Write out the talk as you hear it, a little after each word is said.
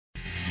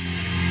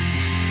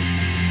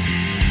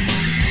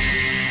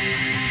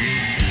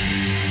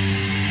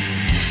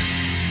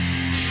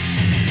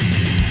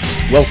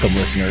Welcome,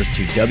 listeners,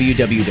 to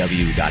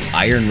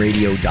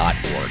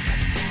www.ironradio.org,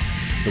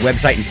 the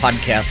website and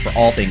podcast for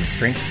all things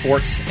strength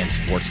sports and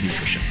sports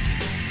nutrition.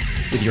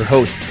 With your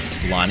hosts,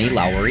 Lonnie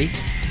Lowery.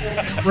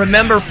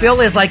 Remember,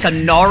 Phil is like a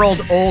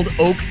gnarled old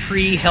oak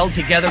tree held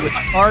together with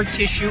scar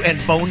tissue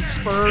and bone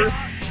spurs.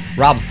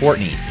 Rob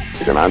Fortney.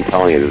 And I'm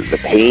telling you, the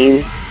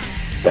pain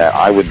that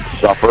I would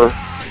suffer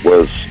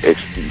was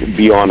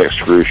beyond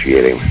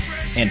excruciating.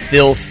 And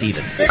Phil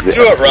Stevens. Do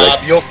it,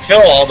 Rob. You'll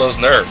kill all those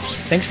nerves.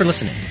 Thanks for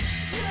listening.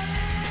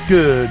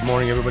 Good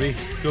morning, everybody.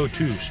 Go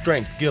to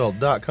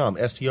strengthguild.com,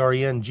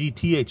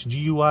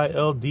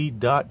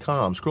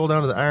 strengthguild.com. Scroll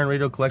down to the Iron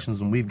Radio collections,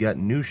 and we've got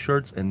new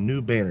shirts and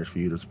new banners for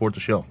you to support the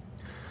show.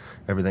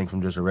 Everything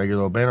from just a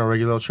regular old banner,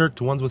 regular old shirt,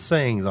 to ones with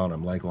sayings on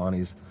them, like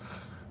Lonnie's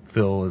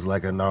Phil is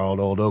like a gnarled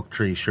old oak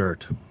tree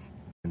shirt.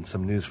 And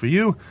some news for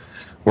you,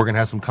 we're going to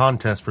have some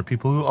contests for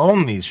people who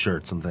own these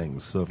shirts and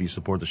things. So if you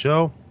support the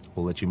show,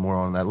 we'll let you more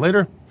on that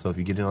later. So if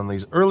you get in on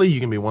these early, you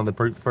can be one of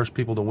the first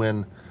people to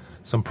win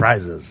some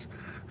prizes.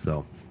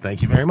 So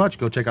thank you very much.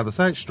 Go check out the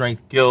site,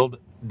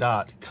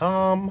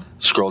 strengthguild.com.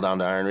 Scroll down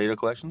to Iron Radio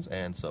Collections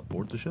and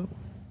support the show.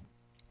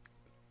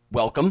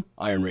 Welcome,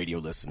 Iron Radio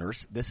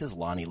listeners. This is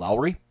Lonnie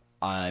Lowery.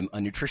 I'm a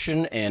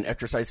nutrition and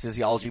exercise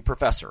physiology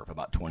professor of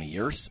about 20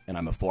 years, and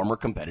I'm a former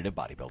competitive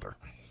bodybuilder.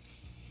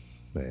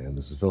 And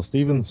this is Phil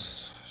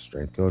Stevens,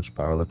 strength coach,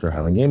 powerlifter,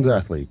 Highland Games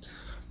athlete.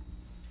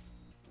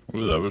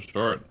 Ooh, that was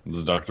short. This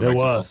is Dr. Mike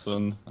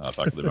Nelson,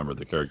 faculty member at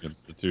the Carrick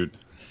Institute.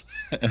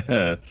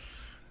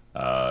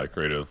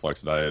 Creative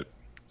Flex Diet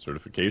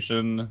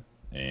certification,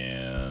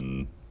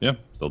 and yeah,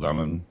 still down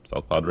in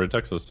South Padre,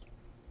 Texas.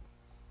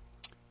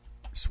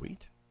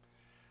 Sweet.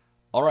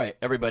 All right,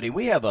 everybody,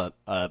 we have a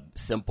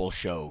simple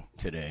show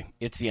today.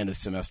 It's the end of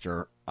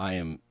semester. I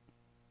am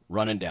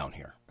running down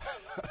here.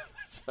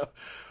 So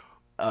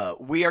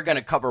we are going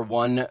to cover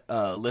one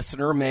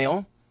listener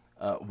mail,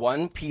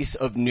 one piece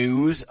of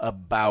news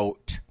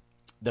about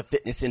the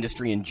fitness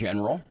industry in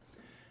general.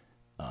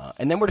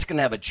 And then we're just going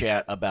to have a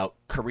chat about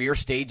career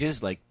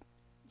stages, like,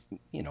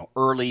 you know,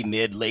 early,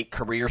 mid, late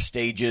career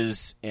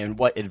stages, and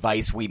what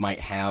advice we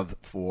might have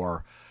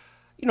for,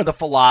 you know, the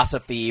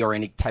philosophy or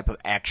any type of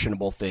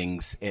actionable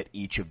things at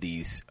each of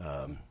these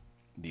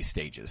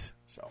stages.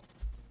 So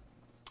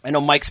I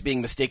know Mike's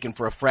being mistaken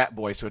for a frat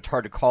boy, so it's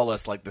hard to call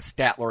us like the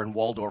Statler and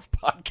Waldorf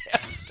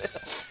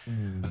podcast.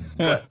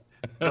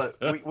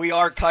 but we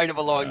are kind of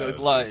along those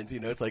lines. You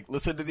know, it's like,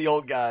 listen to the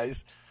old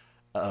guys.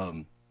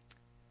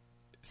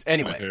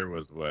 Anyway, my hair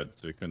was wet,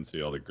 so you couldn't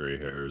see all the gray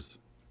hairs.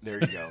 There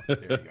you go.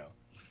 There you go.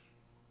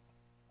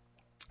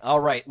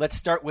 All right, let's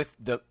start with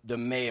the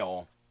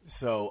mail.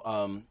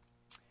 So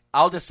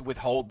I'll just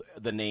withhold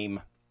the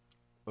name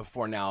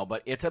for now,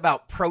 but it's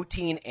about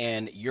protein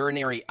and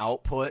urinary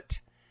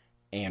output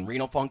and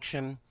renal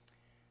function.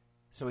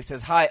 So he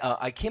says, hi,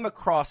 I came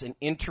across an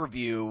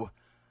interview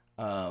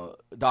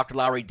Dr.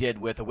 Lowery did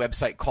with a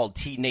website called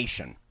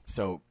T-Nation.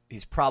 So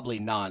he's probably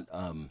not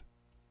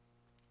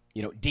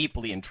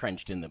deeply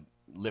entrenched in the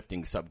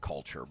lifting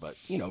subculture, but,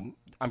 you know,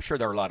 I'm sure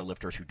there are a lot of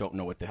lifters who don't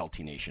know what the hell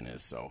T-Nation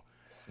is, so.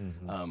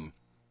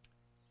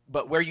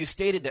 But where you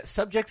stated that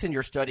subjects in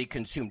your study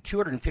consumed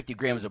 250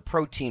 grams of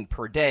protein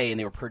per day, and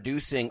they were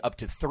producing up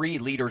to 3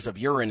 liters of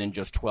urine in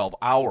just 12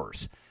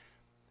 hours.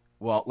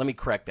 Well, let me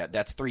correct that.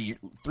 That's 3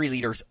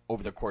 liters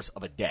over the course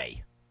of a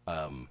day.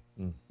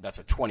 That's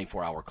a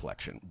 24-hour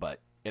collection, but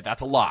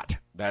that's a lot.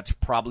 That's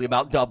probably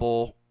about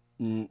double,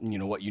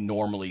 what you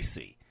normally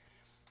see.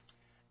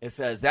 It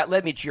says, that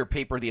led me to your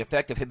paper, The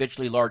Effect of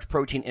Habitually Large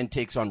Protein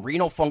Intakes on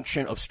Renal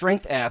Function of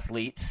Strength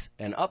Athletes,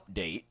 an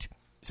update.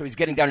 So he's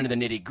getting down into the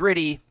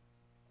nitty-gritty,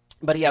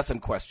 but he has some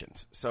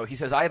questions. So he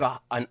says, I have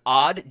an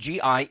odd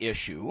GI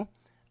issue.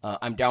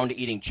 I'm down to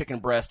eating chicken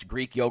breast,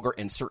 Greek yogurt,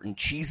 and certain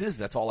cheeses.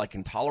 That's all I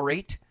can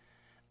tolerate.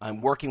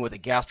 I'm working with a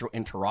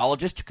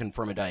gastroenterologist to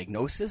confirm a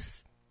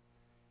diagnosis.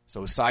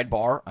 So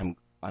sidebar, I'm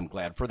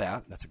glad for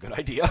that. That's a good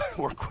idea.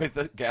 Work with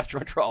a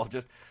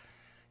gastroenterologist.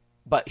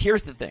 But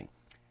here's the thing.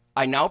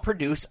 I now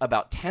produce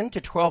about 10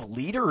 to 12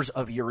 liters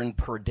of urine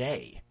per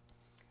day.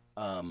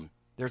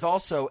 There's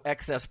also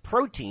excess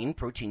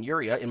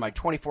proteinuria, in my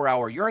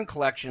 24-hour urine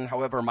collection.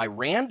 However, my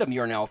random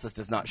urinalysis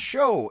does not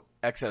show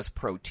excess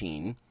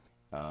protein,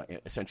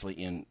 essentially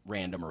in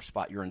random or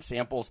spot urine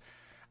samples.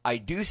 I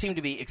do seem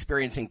to be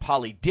experiencing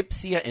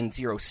polydipsia and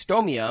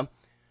xerostomia.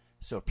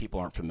 So if people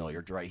aren't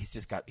familiar,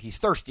 he's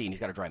thirsty and he's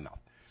got a dry mouth.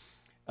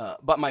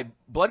 But my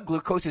blood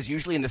glucose is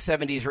usually in the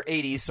 70s or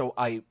 80s, so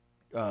I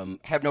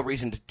have no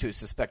reason to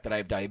suspect that I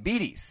have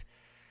diabetes.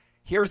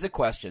 Here's the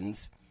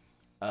questions.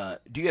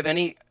 Do you have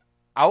any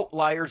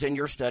outliers in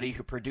your study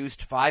who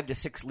produced 5 to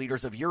 6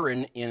 liters of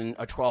urine in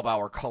a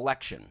 12-hour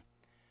collection?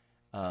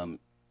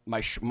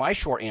 My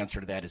short answer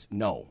to that is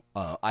no.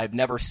 I've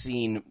never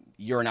seen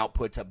urine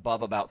outputs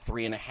above about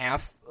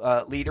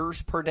 3.5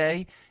 liters per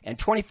day, and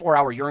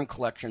 24-hour urine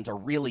collections are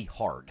really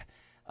hard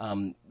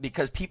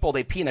because people,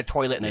 they pee in the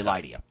toilet and they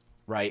lie to you,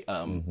 right?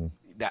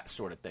 That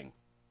sort of thing.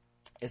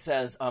 It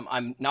says,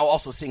 I'm now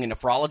also seeing a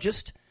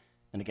nephrologist.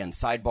 And again,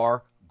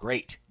 sidebar,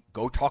 great.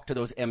 Go talk to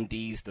those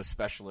MDs, the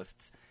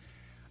specialists.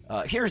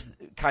 Here's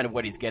kind of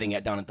what he's getting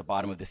at down at the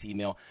bottom of this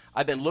email.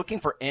 I've been looking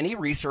for any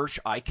research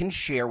I can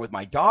share with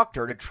my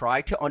doctor to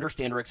try to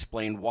understand or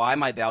explain why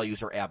my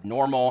values are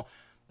abnormal.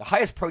 The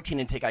highest protein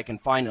intake I can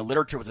find in the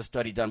literature was a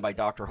study done by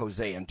Dr.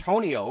 Jose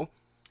Antonio.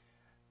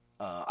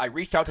 I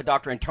reached out to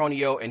Dr.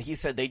 Antonio, and he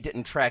said they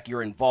didn't track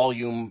urine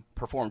volume,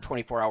 perform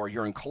 24-hour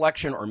urine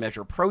collection, or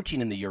measure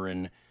protein in the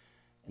urine.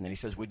 And then he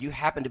says, would you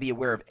happen to be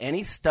aware of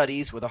any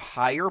studies with a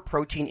higher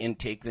protein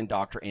intake than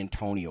Dr.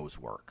 Antonio's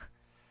work?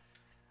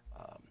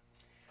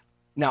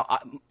 Now,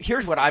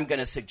 here's what I'm going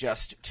to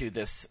suggest to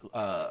this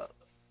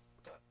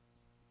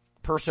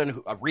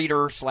person, a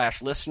reader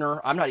 /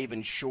 listener. I'm not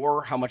even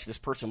sure how much this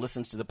person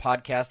listens to the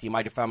podcast. He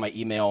might have found my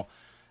email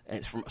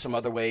from some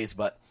other ways,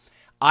 but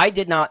I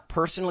did not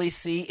personally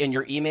see in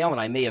your email, and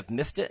I may have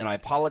missed it, and I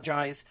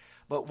apologize,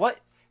 but what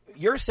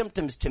your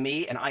symptoms to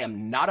me, and I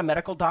am not a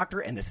medical doctor,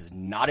 and this is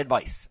not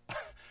advice,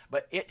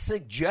 but it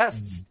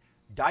suggests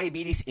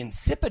diabetes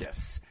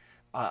insipidus.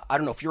 I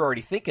don't know if you're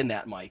already thinking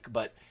that, Mike,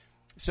 but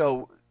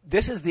so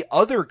this is the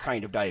other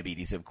kind of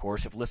diabetes, of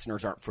course, if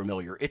listeners aren't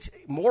familiar. It's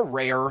more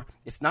rare.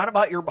 It's not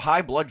about your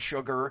high blood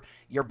sugar.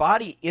 Your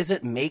body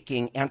isn't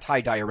making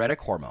antidiuretic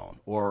hormone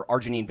or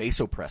arginine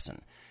vasopressin.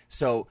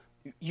 So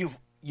you've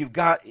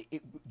got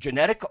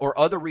genetic or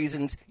other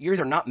reasons. You're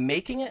either not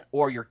making it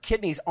or your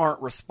kidneys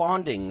aren't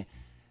responding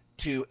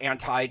to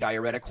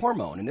antidiuretic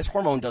hormone. And this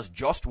hormone does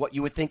just what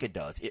you would think it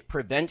does. It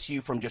prevents you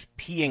from just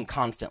peeing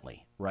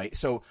constantly, right?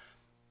 So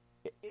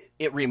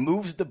it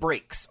removes the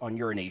brakes on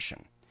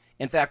urination.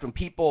 In fact, when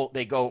people,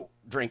 they go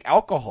drink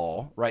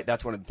alcohol, right,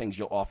 that's one of the things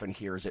you'll often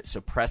hear is it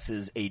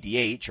suppresses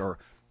ADH or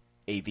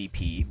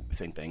AVP,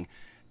 same thing,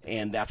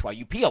 and that's why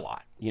you pee a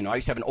lot. You know, I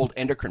used to have an old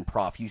endocrine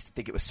prof. He used to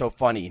think it was so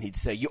funny, and he'd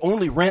say, you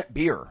only rent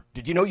beer.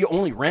 Did you know you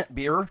only rent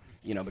beer?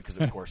 You know, because,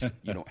 of course,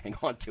 you don't hang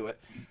on to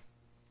it.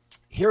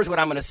 Here's what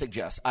I'm going to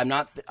suggest. I'm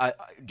not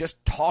just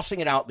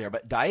tossing it out there,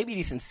 but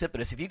diabetes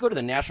insipidus, if you go to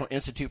the National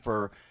Institute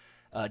for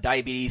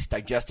Diabetes,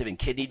 Digestive, and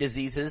Kidney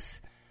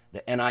Diseases,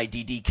 the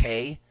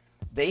NIDDK,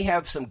 they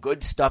have some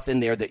good stuff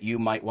in there that you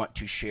might want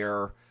to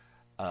share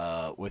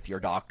with your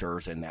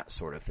doctors and that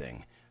sort of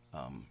thing.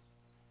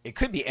 It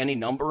could be any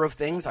number of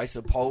things, I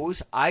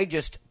suppose. I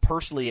just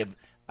personally have,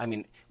 I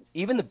mean,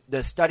 even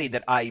the study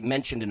that I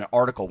mentioned in an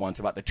article once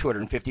about the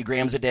 250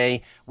 grams a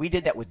day, we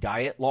did that with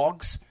diet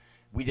logs.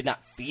 We did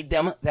not feed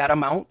them that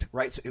amount,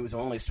 right? So it was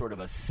only sort of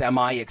a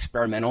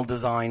semi-experimental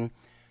design.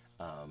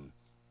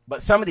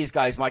 But some of these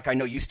guys, Mike, I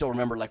know you still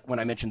remember, like when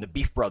I mentioned the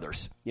Beef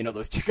Brothers, you know,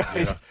 those two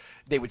guys,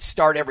 They would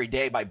start every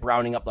day by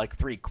browning up like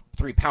three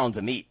pounds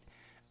of meat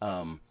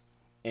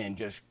and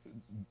just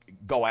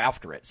go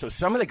after it. So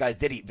some of the guys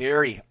did eat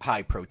very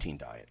high protein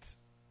diets.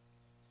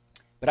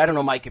 But I don't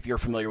know, Mike, if you're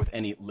familiar with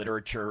any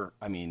literature,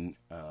 I mean,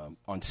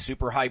 on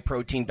super high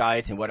protein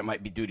diets and what it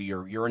might be due to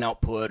your urine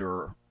output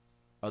or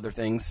other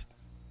things.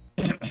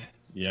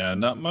 Yeah,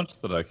 not much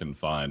that I can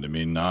find. I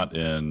mean, not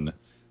in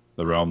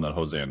the realm that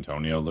Jose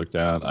Antonio looked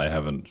at. I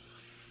haven't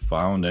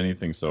found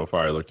anything so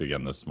far. I looked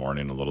again this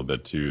morning a little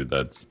bit too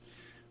that's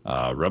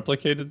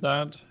replicated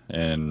that.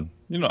 And,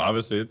 you know,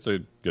 obviously it's a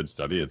good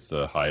study. It's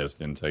the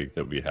highest intake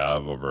that we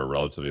have over a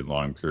relatively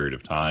long period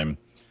of time.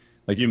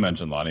 Like you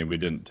mentioned, Lonnie, he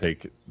didn't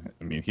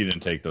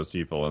take those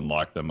people and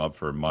lock them up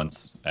for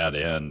months at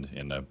end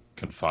in a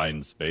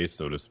confined space,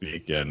 so to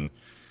speak, and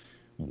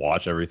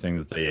watch everything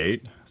that they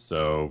ate.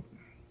 So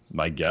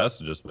my guess,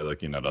 just by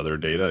looking at other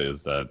data,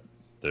 is that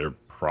they're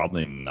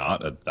probably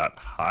not at that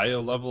high a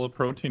level of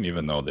protein,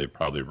 even though they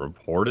probably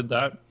reported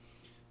that.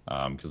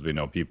 Because we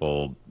know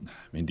people, I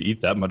mean, to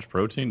eat that much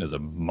protein is a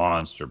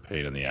monster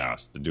pain in the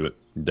ass to do it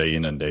day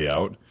in and day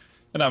out.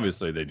 And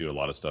obviously they do a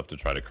lot of stuff to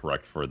try to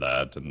correct for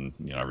that and,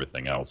 you know,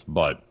 everything else.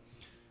 But,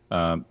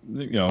 you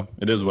know,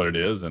 it is what it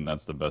is, and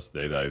that's the best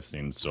data I've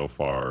seen so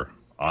far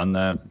on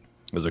that.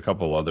 There's a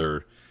couple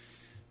other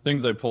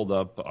things I pulled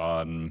up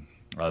on.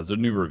 There's a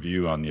new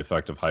review on the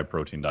effect of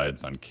high-protein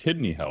diets on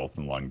kidney health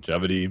and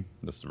longevity.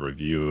 This is a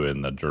review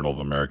in the Journal of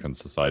American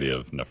Society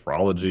of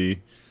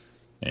Nephrology,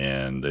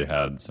 and they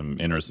had some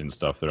interesting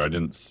stuff there. I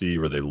didn't see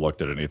where they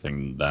looked at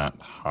anything that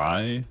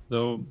high,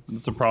 though.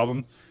 It's a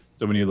problem.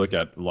 So when you look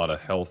at a lot of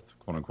health,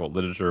 quote-unquote,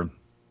 literature,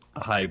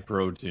 high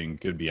protein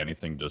could be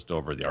anything just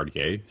over the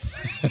RDA.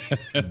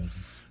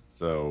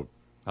 So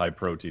high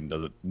protein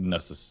doesn't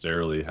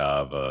necessarily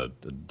have a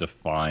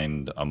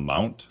defined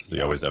amount, so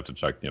you always have to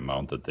check the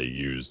amount that they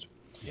used.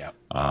 Yeah.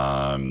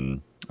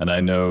 And I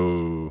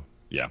know,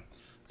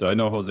 so I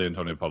know Jose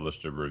Antonio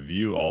published a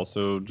review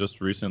also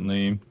just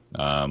recently,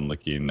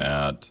 looking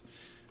at,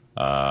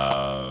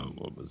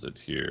 what was it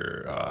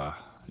here?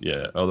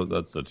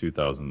 That's the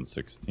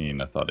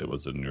 2016. I thought it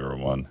was a newer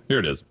one. Here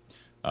it is.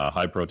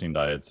 High protein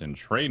diets in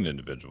trained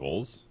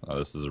individuals.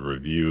 This is a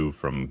review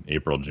from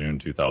June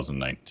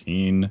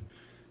 2019.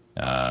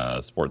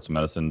 Sports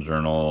Medicine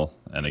Journal,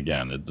 and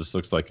again, it just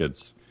looks like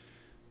it's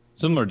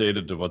similar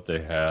data to what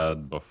they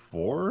had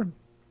before.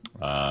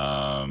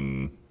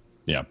 So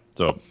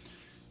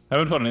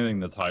haven't found anything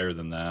that's higher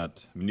than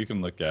that. I mean, you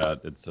can look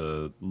at, it's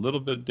a little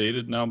bit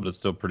dated now, but it's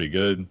still pretty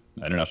good.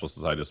 International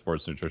Society of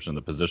Sports Nutrition,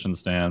 the position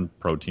stand,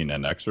 protein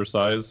and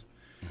exercise,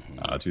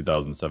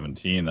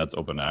 2017. That's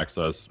open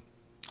access.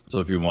 So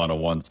if you want a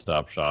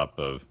one-stop shop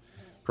of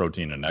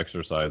protein and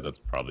exercise, that's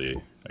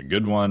probably a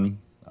good one.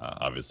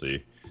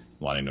 Obviously,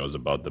 Lonnie knows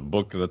about the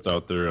book that's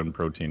out there on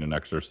protein and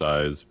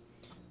exercise.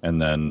 And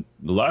then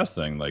the last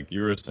thing, like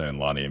you were saying,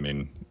 Lonnie, I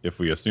mean, if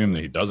we assume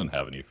that he doesn't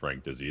have any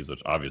frank disease,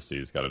 which obviously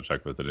he's got to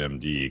check with an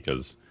MD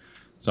because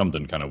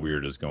something kind of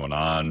weird is going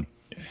on.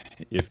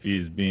 If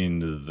he's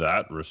being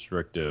that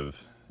restrictive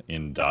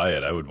in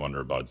diet, I would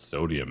wonder about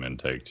sodium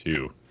intake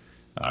too,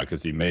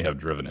 because he may have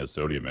driven his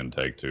sodium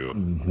intake to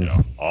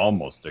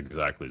almost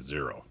exactly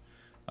zero.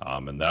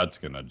 And that's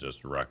going to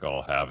just wreak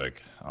all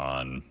havoc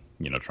on,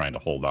 trying to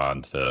hold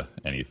on to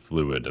any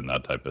fluid and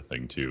that type of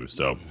thing too.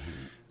 So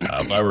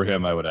if I were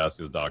him, I would ask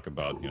his doc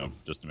about,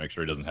 just to make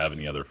sure he doesn't have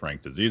any other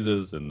frank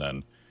diseases. And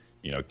then,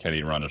 can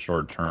he run a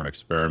short-term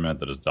experiment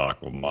that his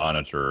doc will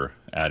monitor,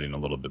 adding a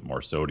little bit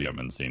more sodium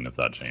and seeing if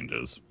that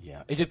changes.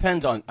 Yeah, it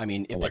depends on,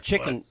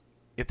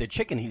 if the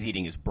chicken he's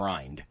eating is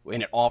brined,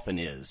 and it often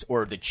is,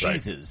 or the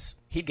cheeses,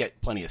 he'd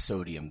get plenty of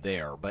sodium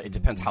there. But it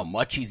depends how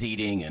much he's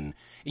eating. And,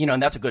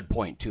 and that's a good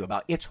point, too,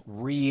 about it's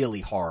really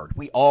hard.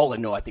 We all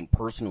know, I think,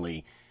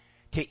 personally,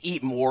 to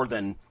eat more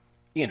than,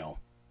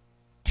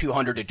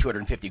 200 to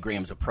 250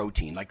 grams of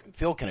protein. Like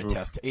Phil can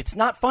attest, it's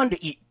not fun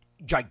to eat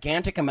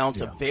gigantic amounts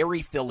of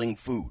very filling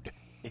food.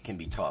 It can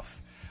be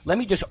tough. Let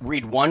me just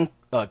read one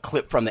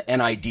clip from the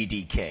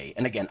NIDDK.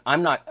 And again,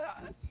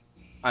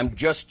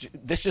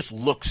 this just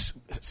looks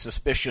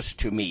suspicious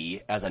to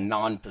me as a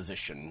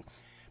non-physician.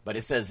 But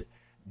it says,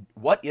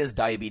 what is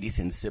diabetes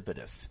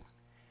insipidus?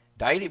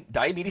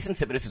 Diabetes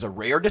insipidus is a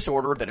rare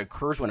disorder that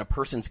occurs when a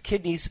person's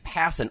kidneys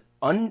pass an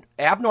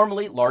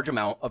abnormally large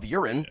amount of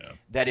urine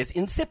that is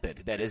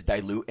insipid, that is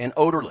dilute and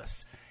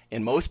odorless.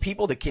 In most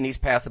people, the kidneys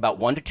pass about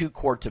 1 to 2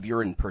 quarts of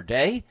urine per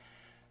day.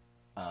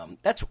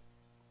 That's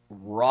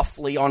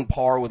roughly on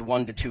par with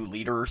 1 to 2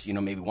 liters,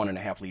 maybe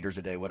 1.5 liters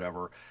a day,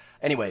 whatever.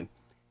 Anyway,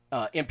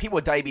 in people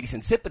with diabetes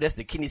insipidus,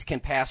 the kidneys can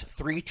pass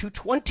 3 to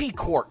 20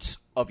 quarts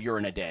of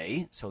urine a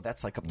day. So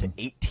that's like up to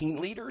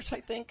 18 liters, I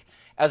think.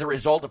 As a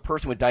result, a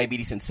person with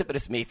diabetes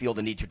insipidus may feel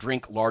the need to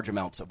drink large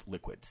amounts of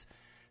liquids.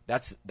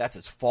 That's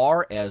as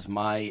far as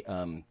my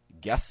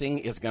guessing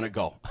is going to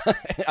go.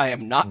 I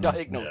am not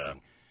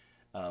diagnosing.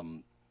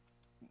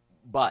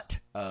 But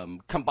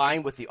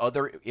combined with the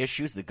other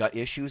issues, the gut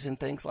issues and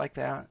things like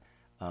that,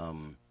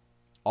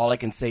 all I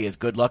can say is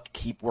good luck.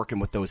 Keep working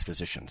with those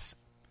physicians.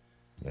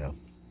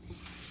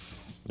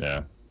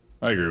 Yeah,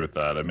 I agree with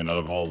that. I mean, out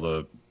of all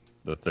the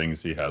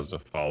things he has to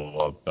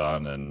follow up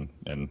on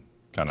and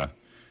kind of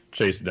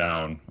chase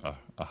down,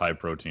 a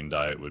high-protein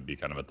diet would be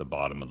kind of at the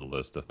bottom of the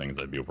list of things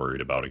I'd be worried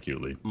about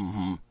acutely.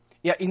 Mm-hmm.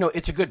 Yeah,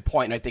 it's a good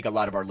point, and I think a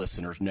lot of our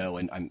listeners know,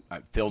 and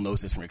Phil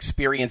knows this from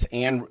experience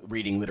and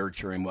reading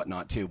literature and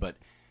whatnot too, but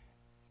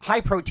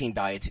high-protein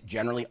diets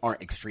generally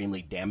aren't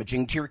extremely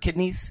damaging to your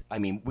kidneys. I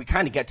mean, we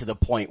kind of get to the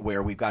point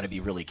where we've got to be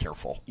really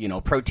careful.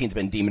 Protein's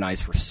been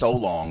demonized for so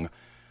long,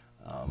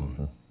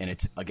 and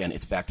it's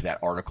back to that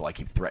article I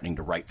keep threatening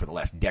to write for the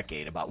last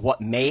decade about what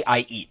may I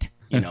eat.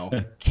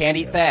 Can't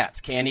eat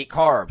fats, can't eat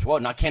carbs. Well,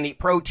 not can't eat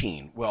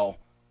protein. Well,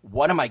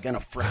 what am I going to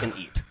frickin'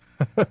 eat?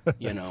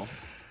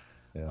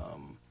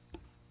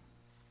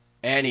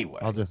 Anyway,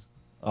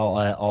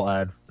 I'll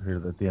add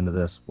here at the end of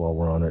this while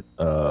we're on it.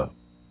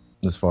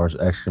 As far as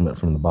excrement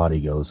from the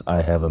body goes,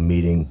 I have a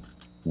meeting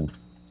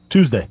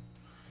Tuesday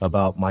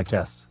about my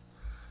tests.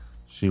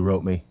 She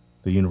wrote me,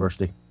 the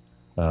university,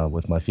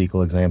 with my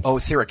fecal exam. Oh,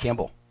 Sarah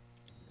Campbell.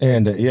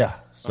 And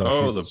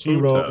so she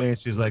wrote test. me and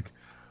she's like,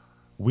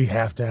 we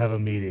have to have a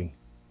meeting.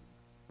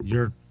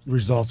 Your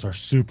results are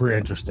super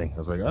interesting. I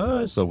was like,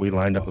 oh, so we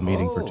lined up a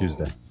meeting for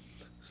Tuesday.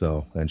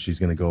 So, and she's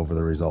going to go over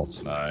the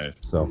results. Nice.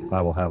 So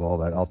I will have all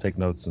that. I'll take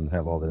notes and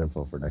have all that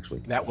info for next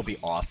week. That will be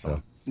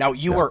awesome. Now,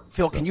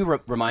 Phil, can you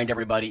remind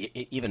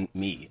everybody, even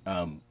me,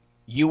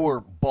 you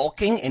were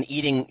bulking and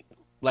eating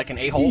like an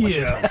a-hole?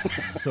 Yeah.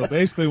 So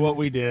basically what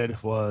we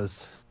did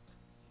was,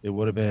 it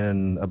would have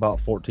been about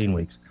 14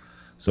 weeks.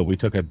 So we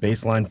took a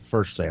baseline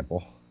first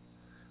sample,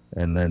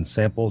 and then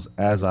samples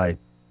as I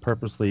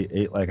purposely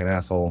ate like an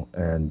asshole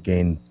and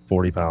gained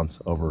 40 pounds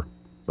over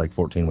like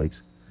 14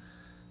 weeks.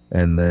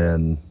 And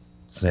then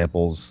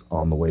samples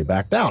on the way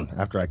back down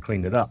after I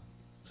cleaned it up.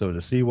 So to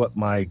see what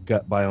my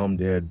gut biome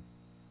did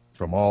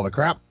from all the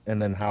crap,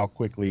 and then how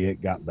quickly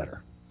it got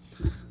better.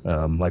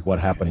 Like what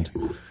happened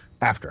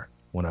after,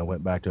 when I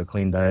went back to a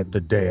clean diet the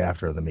day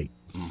after the meet.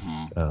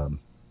 Mm-hmm.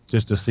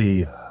 Just to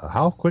see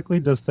how quickly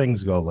does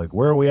things go, like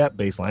where are we at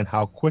baseline,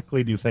 how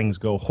quickly do things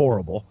go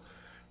horrible,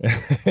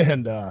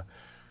 and how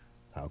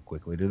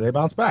quickly do they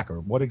bounce back, or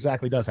what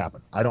exactly does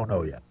happen. I don't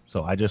know yet.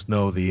 So I just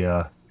know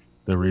the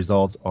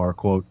results are,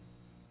 quote,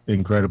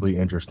 incredibly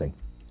interesting.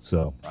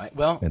 So, right.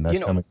 Well, and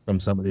that's coming from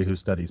somebody who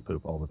studies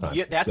poop all the time.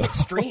 Yeah, that's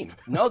extreme.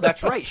 No,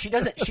 that's right. She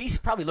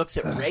probably looks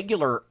at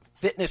regular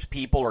fitness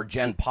people or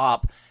Gen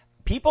Pop.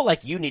 People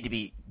like you need to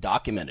be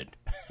documented.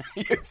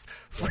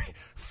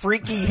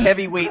 Freaky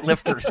heavyweight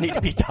lifters need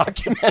to be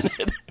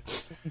documented.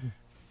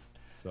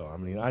 So, I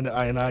mean,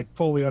 I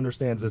fully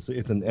understand this.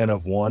 It's an N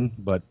of 1,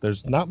 but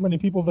there's not many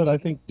people that I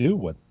think do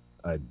what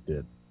I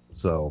did.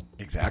 So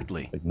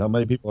exactly, like, not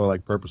many people are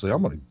like purposely,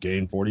 I'm going to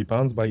gain 40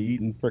 pounds by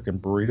eating frickin'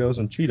 burritos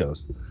and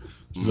Cheetos.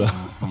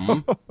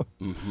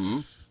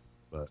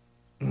 But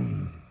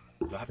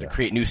they'll have to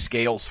create new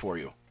scales for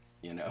you,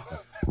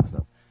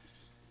 so.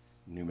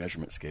 New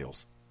measurement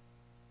scales.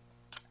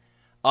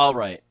 All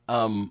right.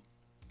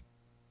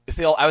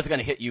 Phil, I was going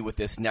to hit you with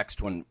this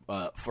next one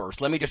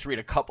first. Let me just read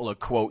a couple of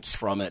quotes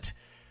from it.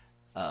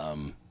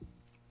 And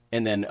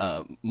then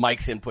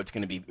Mike's input's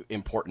going to be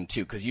important,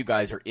 too, because you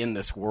guys are in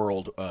this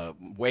world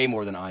way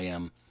more than I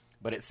am.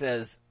 But it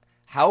says,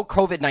 how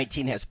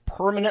COVID-19 has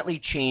permanently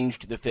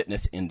changed the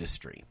fitness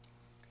industry.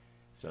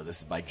 So this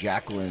is by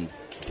Jacqueline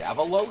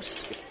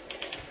Davalos.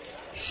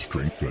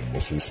 Strength and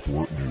Muscle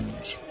Sport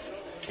News.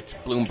 It's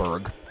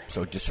Bloomberg,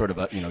 so just sort of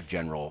a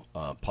general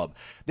pub.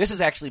 This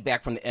is actually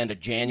back from the end of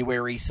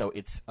January, so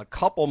it's a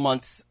couple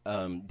months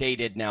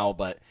dated now,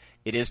 but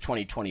it is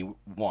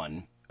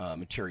 2021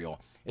 material.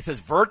 It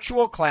says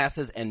virtual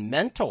classes and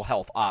mental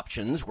health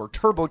options were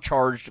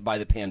turbocharged by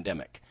the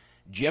pandemic.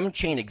 Gym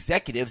chain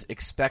executives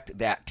expect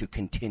that to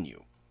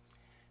continue.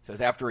 It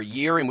says after a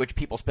year in which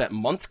people spent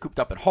months cooped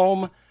up at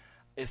home,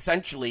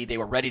 essentially they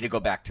were ready to go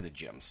back to the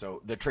gym.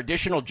 So the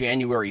traditional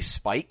January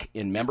spike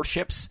in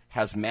memberships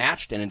has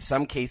matched and in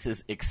some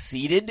cases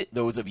exceeded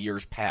those of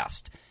years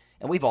past.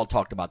 And we've all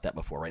talked about that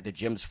before, right? The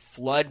gyms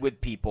flood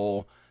with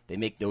people. They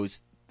make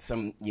those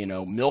some,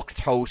 milk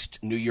toast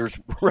New Year's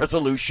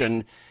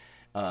resolution.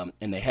 And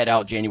they head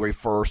out January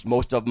 1st.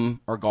 Most of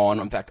them are gone.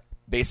 In fact,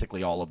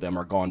 basically all of them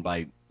are gone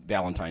by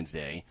Valentine's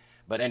Day.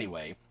 But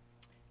anyway,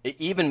 it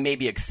even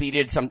maybe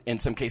exceeded in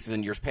some cases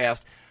in years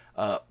past.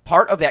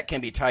 Part of that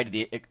can be tied to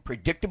the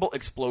predictable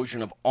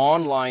explosion of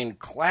online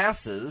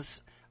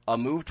classes, a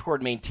move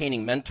toward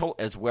maintaining mental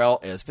as well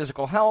as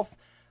physical health.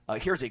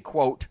 Here's a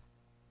quote.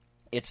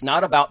 It's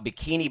not about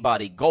bikini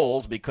body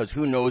goals because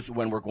who knows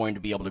when we're going to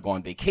be able to go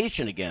on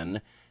vacation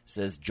again,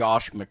 says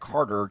Josh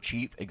McCarter,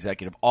 Chief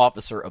Executive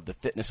Officer of the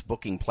fitness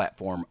booking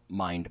platform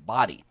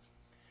MindBody.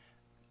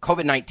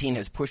 COVID-19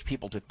 has pushed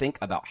people to think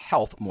about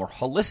health more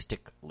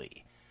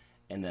holistically.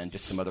 And then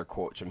just some other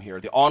quotes from here.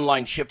 The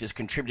online shift is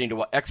contributing to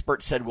what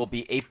experts said will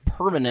be a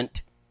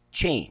permanent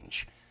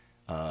change,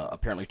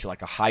 apparently to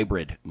like a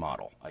hybrid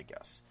model, I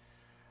guess.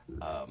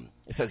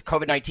 It says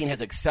COVID-19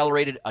 has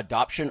accelerated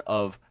adoption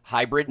of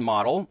hybrid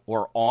model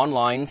or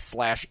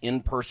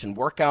online/in-person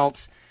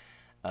workouts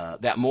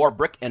that more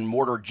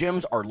brick-and-mortar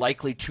gyms are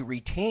likely to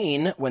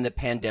retain when the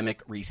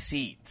pandemic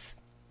recedes.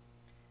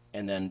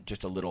 And then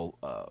just a little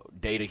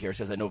data here. It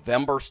says a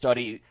November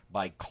study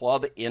by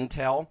Club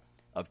Intel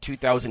of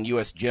 2,000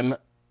 U.S. gym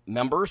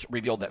members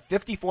revealed that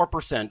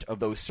 54% of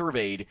those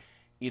surveyed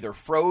either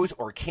froze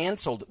or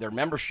canceled their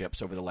memberships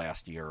over the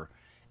last year.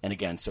 And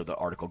again, so the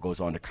article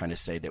goes on to kind of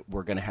say that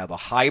we're going to have a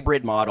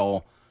hybrid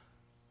model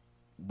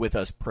with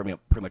us pretty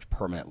much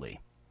permanently.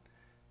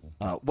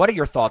 What are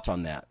your thoughts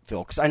on that,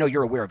 Phil? Because I know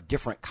you're aware of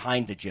different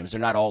kinds of gyms.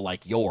 They're not all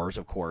like yours,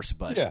 of course,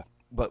 but yeah.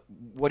 But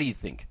what do you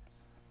think?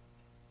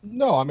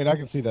 No, I mean, I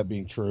can see that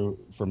being true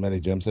for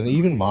many gyms, and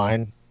even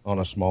mine on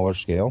a smaller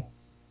scale.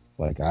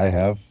 Like, I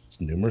have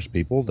numerous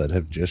people that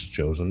have just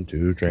chosen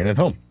to train at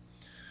home,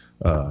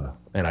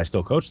 and I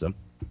still coach them,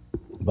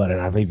 and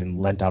I've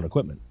even lent out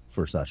equipment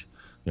for such.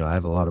 I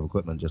have a lot of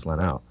equipment just lent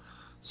out.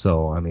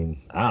 So, I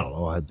mean, I don't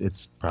know.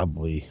 It's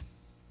probably,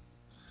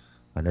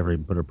 I never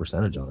even put a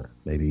percentage on it,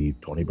 maybe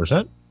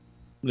 20%.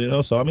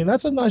 So, I mean,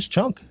 that's a nice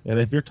chunk. And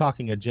if you're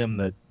talking a gym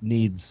that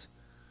needs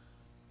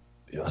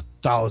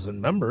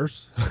 1,000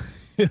 members,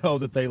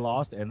 that they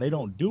lost, and they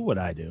don't do what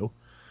I do,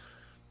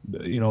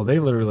 they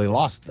literally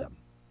lost them.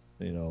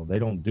 They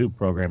don't do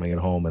programming at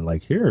home and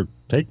like, here,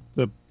 take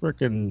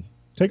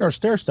our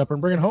stair step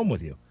and bring it home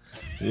with you.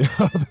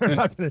 They're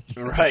not going to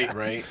do that.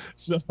 Right.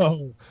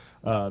 So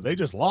they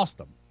just lost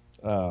them.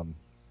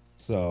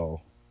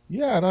 So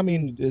yeah, and I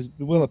mean,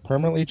 will it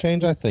permanently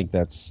change? I think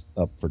that's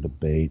up for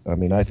debate. I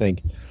mean, I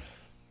don't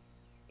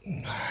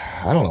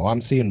know.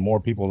 I'm seeing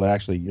more people that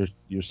actually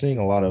you're seeing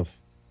a lot of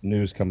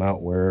news come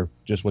out where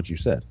just what you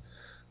said,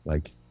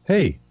 like,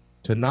 hey,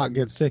 to not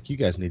get sick, you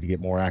guys need to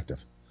get more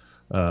active.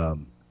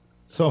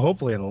 So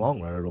hopefully in the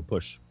long run, it'll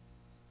push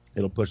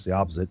the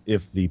opposite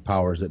if the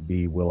powers that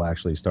be will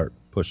actually start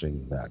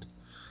pushing that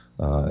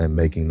and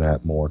making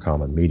that more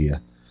common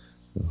media.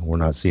 We're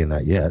not seeing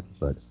that yet,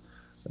 but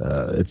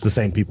it's the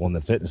same people in the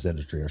fitness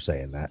industry are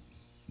saying that.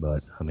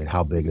 But I mean,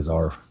 how big is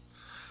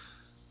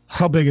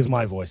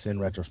my voice in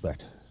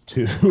retrospect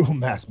to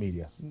mass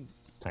media?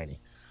 It's tiny.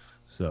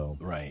 So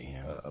right,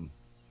 yeah.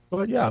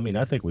 But yeah, I mean,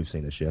 I think we've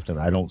seen a shift, and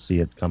I don't see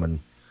it coming.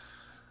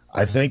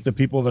 I think the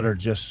people that are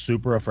just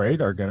super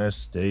afraid are going to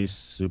stay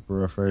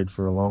super afraid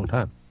for a long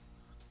time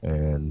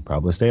and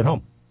probably stay at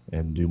home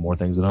and do more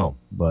things at home.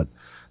 But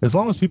as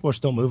long as people are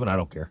still moving, I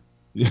don't care.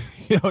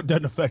 It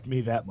doesn't affect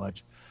me that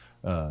much.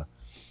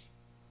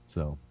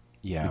 So,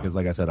 yeah. Because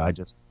like I said, I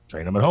just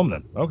train them at home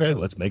then. Okay,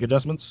 let's make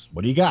adjustments.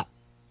 What do you got?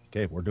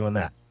 Okay, we're doing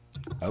that.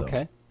 So.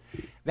 Okay.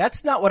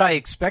 That's not what I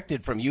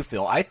expected from you,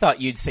 Phil. I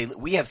thought you'd say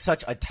we have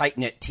such a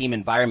tight-knit team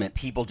environment,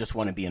 people just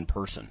want to be in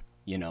person,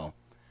 you know.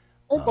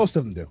 Well, most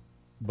of them do.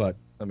 But,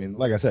 I mean,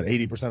 like I said,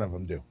 80% of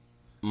them do.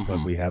 Mm-hmm.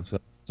 But we have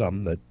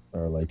some that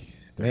are like,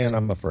 man,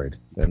 I'm afraid.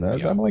 And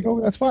I'm like, oh,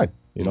 that's fine.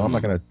 You know, I'm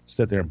not going to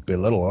sit there and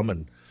belittle them,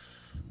 and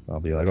I'll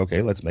be like,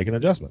 okay, let's make an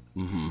adjustment.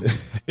 Mm-hmm.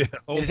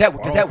 Does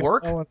that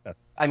work?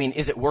 I mean,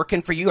 is it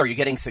working for you? Are you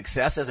getting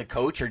success as a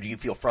coach, or do you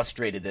feel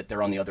frustrated that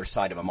they're on the other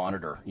side of a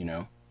monitor, you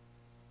know?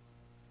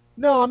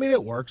 No, I mean,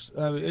 it works.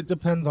 It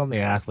depends on the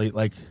athlete.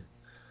 Like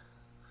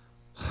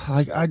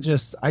I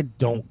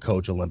don't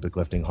coach Olympic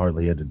lifting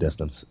hardly at a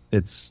distance.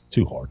 It's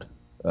too hard.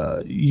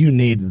 You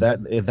need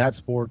that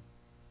sport,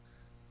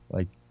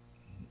 like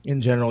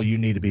in general, you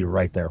need to be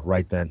right there,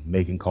 right then,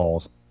 making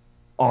calls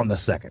on the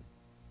second.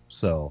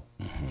 So,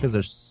 because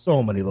there's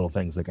so many little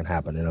things that can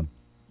happen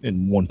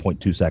in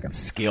 1.2 seconds.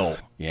 Skill,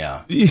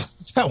 yeah.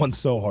 That one's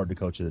so hard to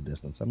coach at a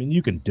distance. I mean,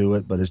 you can do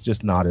it, but it's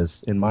just not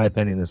as, in my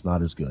opinion, it's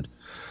not as good.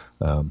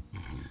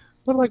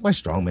 But like my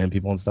strongman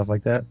people and stuff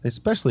like that,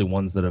 especially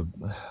ones that have,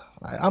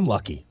 I'm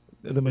lucky.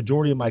 The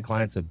majority of my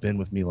clients have been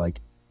with me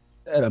like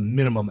at a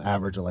minimum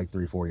average of like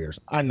 3-4 years.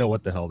 I know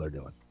what the hell they're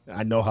doing.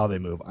 I know how they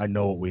move. I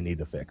know what we need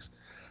to fix.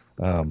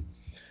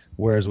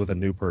 Whereas with a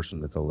new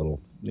person, that's a little,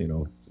 you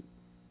know,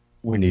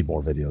 we need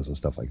more videos and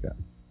stuff like that.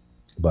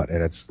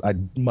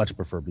 I'd much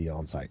prefer be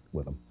on site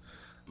with them.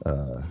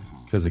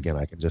 Because again,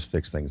 I can just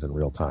fix things in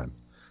real time.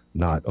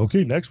 Not,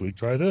 okay, next week,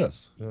 try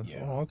this.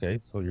 Yeah. Oh, okay,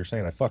 so you're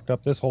saying I fucked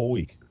up this whole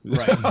week.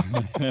 Right.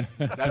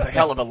 That's a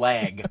hell of a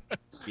lag.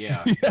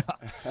 Yeah. Yeah.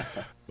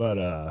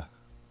 But,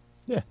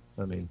 yeah,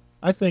 I mean,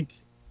 I think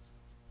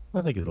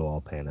it'll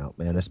all pan out,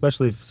 man,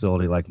 especially a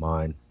facility like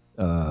mine.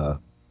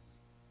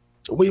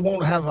 We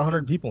won't have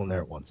 100 people in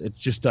there at once. It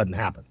just doesn't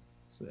happen.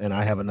 And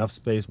I have enough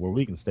space where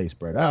we can stay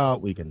spread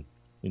out. We can,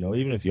 you know,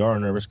 even if you are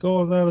nervous,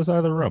 go on the other side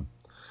of the room.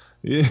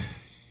 Yeah.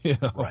 You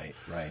know? Right.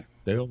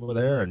 Stay over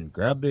there and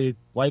grab the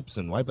wipes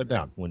and wipe it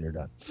down when you're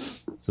done.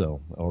 So,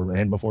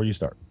 and before you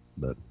start.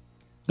 But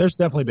there's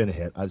definitely been a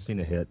hit. I've seen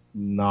a hit,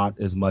 not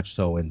as much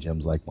so in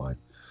gyms like mine.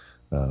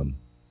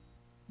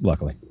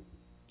 Luckily.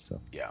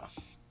 So. Yeah.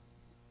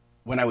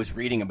 When I was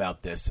reading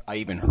about this, I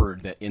even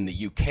heard that in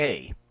the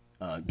UK,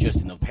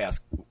 just in the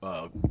past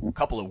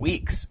couple of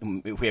weeks,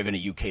 if we have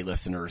any UK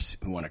listeners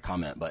who want to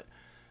comment, but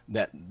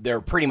that they're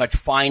pretty much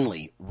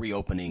finally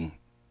reopening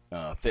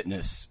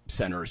fitness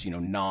centers, you know,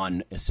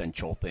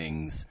 non-essential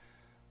things.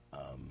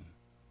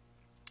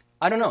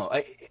 I don't know.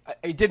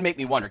 It did make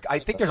me wonder. I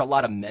think there's a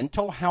lot of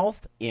mental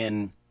health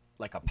in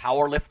like a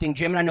powerlifting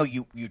gym. And I know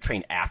you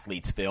train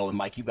athletes, Phil, and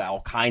Mike, you've got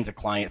all kinds of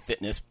client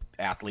fitness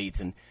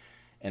athletes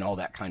and all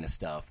that kind of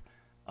stuff.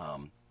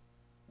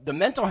 The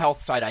mental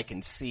health side I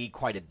can see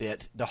quite a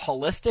bit. The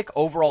holistic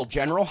overall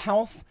general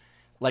health,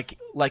 like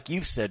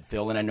you've said,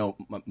 Phil, and I know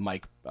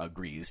Mike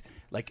agrees,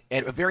 like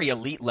at a very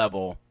elite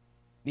level,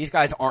 these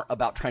guys aren't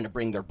about trying to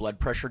bring their blood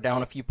pressure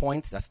down a few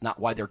points. That's not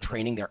why they're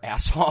training their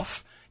ass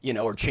off, you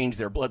know, or change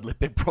their blood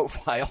lipid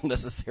profile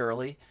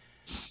necessarily.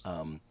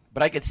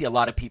 But I could see a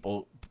lot of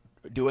people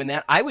doing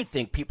that. I would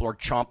think people are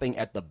chomping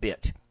at the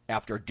bit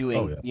after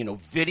doing, you know,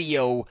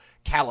 video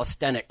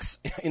calisthenics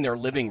in their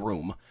living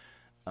room.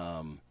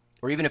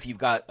 Or even if you've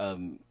got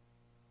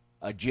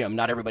a gym,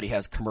 not everybody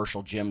has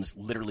commercial gyms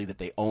literally that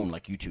they own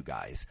like you two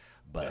guys.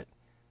 But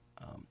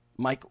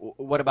Mike,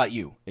 what about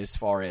you as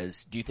far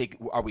as, do you think,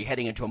 are we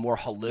heading into a more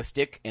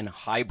holistic and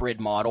hybrid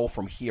model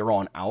from here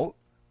on out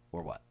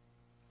or what?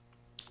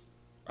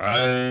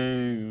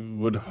 I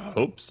would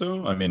hope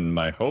so. I mean,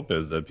 my hope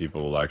is that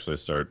people will actually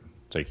start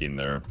taking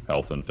their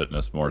health and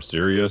fitness more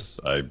serious.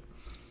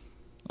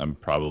 I'm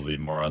probably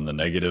more on the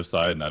negative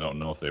side, and I don't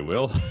know if they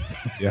will.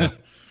 Yeah.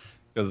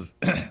 Because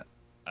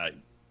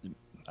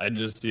I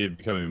just see it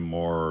becoming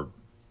more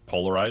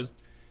polarized.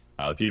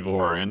 The people who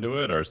are into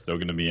it are still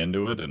going to be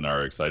into it and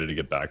are excited to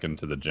get back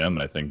into the gym.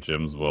 And I think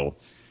gyms will,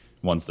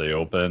 once they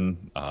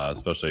open,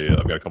 especially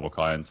I've got a couple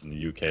clients in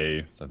the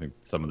UK. So I think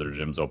some of their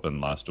gyms opened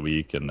last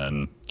week. And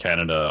then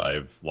Canada,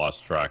 I've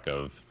lost track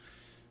of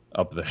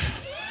up there.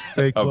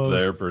 They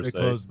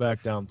closed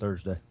back down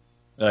Thursday.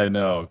 I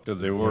know, because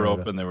they were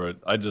open.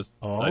 I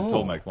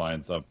told my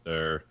clients up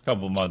there a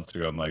couple months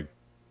ago, I'm like,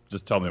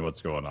 just tell me what's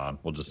going on.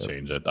 We'll just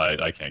change it.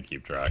 I can't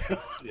keep track.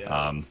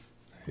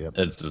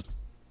 It's just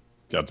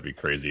got to be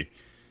crazy.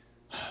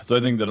 So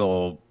I think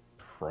that'll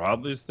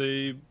probably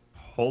stay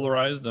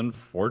polarized,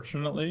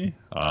 unfortunately.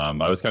 I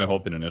was kind of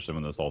hoping initially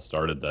when this all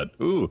started that,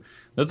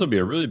 this will be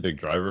a really big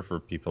driver for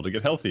people to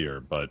get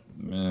healthier, but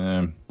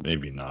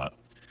maybe not.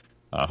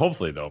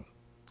 Hopefully, though,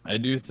 I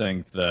do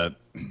think that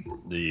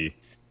the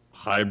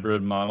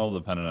hybrid model,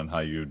 depending on how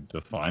you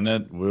define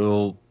it,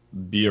 will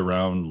be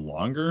around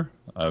longer.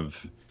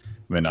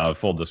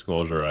 Full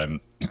disclosure, I'm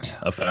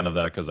a fan of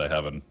that because I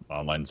have an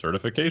online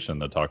certification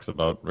that talks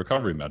about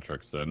recovery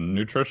metrics and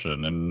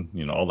nutrition and,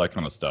 you know, all that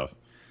kind of stuff.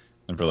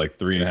 And for like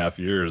 3.5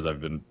 years,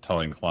 I've been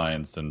telling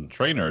clients and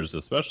trainers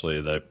especially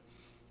that,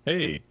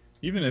 hey,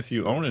 even if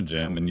you own a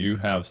gym and you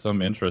have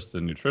some interest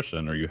in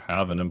nutrition, or you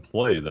have an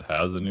employee that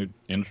has an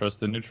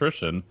interest in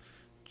nutrition,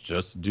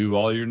 just do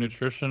all your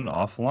nutrition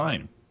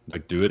offline.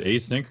 Like, do it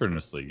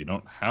asynchronously. You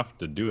don't have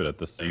to do it at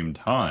the same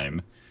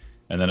time.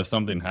 And then if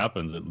something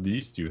happens, at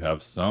least you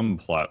have some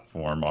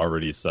platform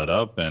already set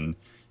up. And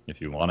if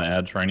you want to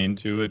add training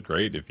to it,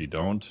 great. If you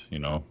don't,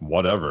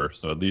 whatever.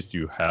 So at least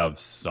you have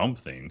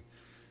something.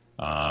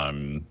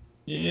 And,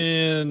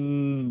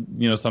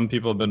 some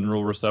people have been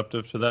real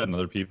receptive to that, and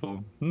other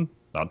people,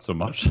 not so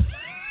much,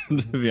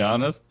 to be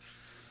honest.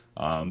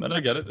 And I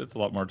get it. It's a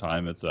lot more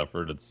time. It's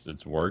effort.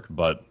 It's work.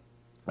 But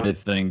I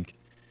think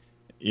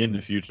in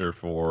the future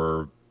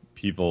for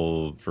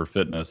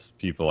fitness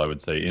people, I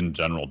would say in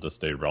general, to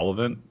stay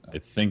relevant, I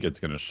think it's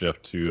going to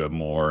shift to a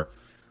more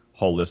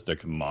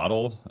holistic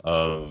model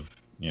of,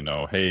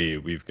 hey,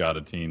 we've got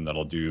a team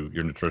that'll do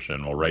your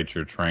nutrition, we'll write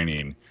your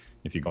training.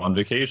 If you go on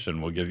vacation,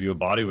 we'll give you a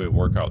bodyweight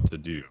workout to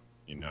do.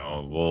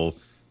 We'll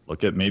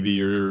look at maybe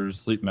your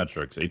sleep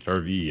metrics,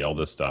 HRV, all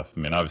this stuff. I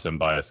mean, obviously I'm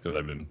biased because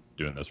I've been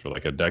doing this for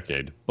like a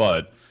decade,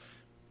 but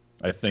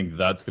I think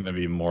that's going to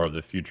be more of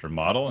the future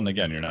model. And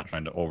again, you're not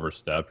trying to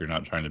overstep. You're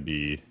not trying to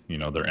be, their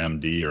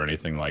MD or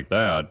anything like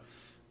that.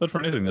 But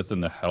for anything that's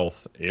in the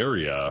health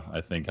area,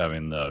 I think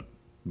having the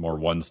more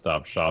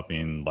one-stop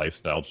shopping,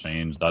 lifestyle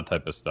change, that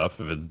type of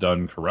stuff, if it's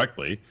done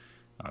correctly,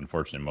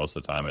 unfortunately, most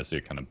of the time I see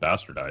it kind of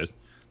bastardized.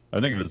 I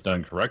think if it's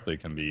done correctly,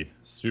 it can be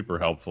super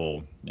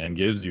helpful and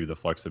gives you the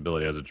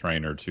flexibility as a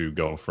trainer to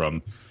go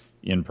from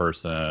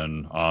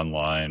in-person,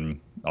 online,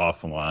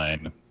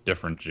 offline,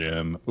 different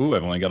gym. Ooh,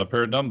 I've only got a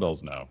pair of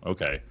dumbbells now.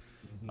 Okay.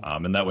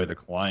 And that way the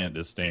client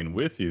is staying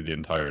with you the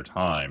entire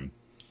time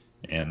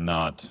and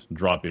not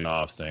dropping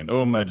off saying,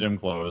 oh, my gym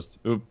closed.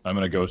 Oop, I'm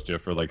going to ghost you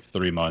for like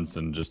 3 months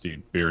and just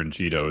eat beer and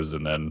Cheetos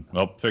and then,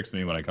 fix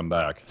me when I come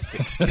back.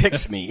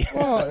 Fix me.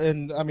 Well,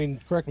 and I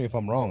mean, correct me if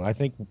I'm wrong. I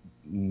think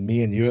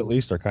me and you at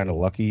least are kind of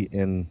lucky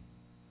in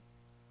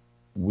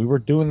we were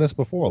doing this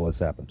before all this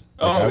happened.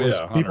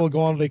 Like people go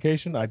on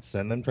vacation, I'd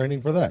send them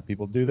training for that.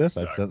 People do this,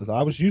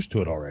 I was used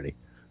to it already.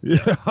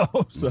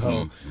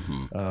 So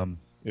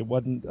it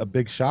wasn't a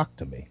big shock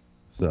to me.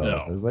 So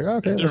it was like,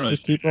 okay, let's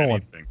just keep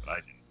rolling.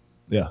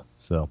 Yeah.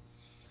 So,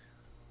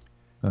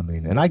 I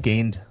mean, and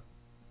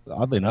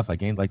oddly enough, I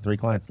gained like 3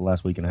 clients the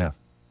last week and a half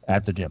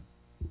at the gym.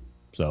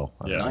 So,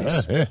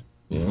 nice. So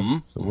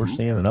we're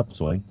seeing an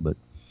upswing, but.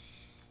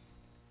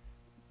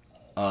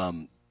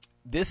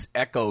 This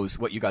echoes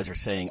what you guys are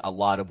saying, a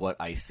lot of what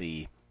I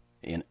see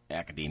in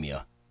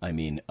academia. I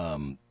mean,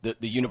 the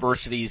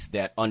universities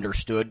that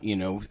understood,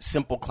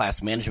 simple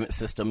class management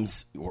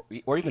systems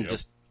or even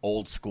just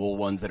old school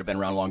ones that have been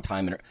around a long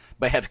time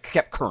but have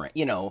kept current,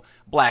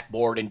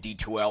 Blackboard and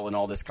D2L and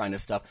all this kind of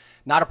stuff.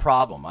 Not a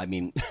problem. I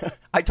mean,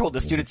 I told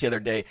the students the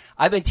other day,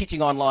 I've been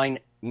teaching online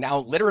now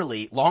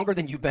literally longer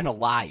than you've been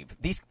alive.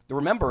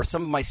 Remember,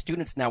 some of my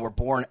students now were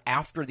born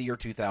after the year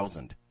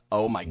 2000.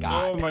 Oh, my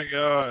God. Oh, my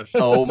gosh.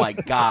 Oh, my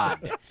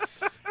God.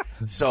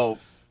 So,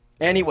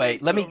 anyway,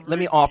 let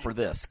me offer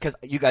this, because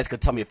you guys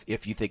could tell me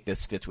if you think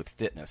this fits with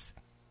fitness.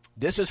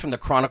 This is from the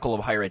Chronicle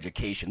of Higher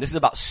Education. This is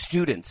about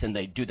students,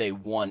 and do they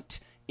want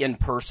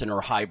in-person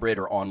or hybrid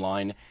or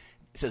online.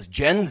 It says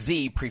Gen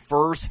Z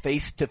prefers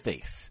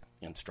face-to-face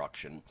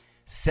instruction.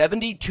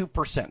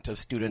 72% of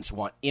students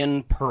want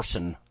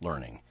in-person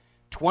learning.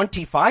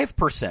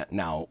 25%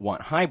 now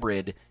want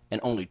hybrid,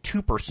 and only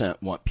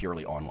 2% want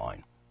purely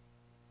online.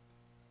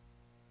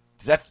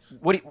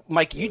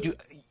 Mike,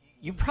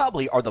 you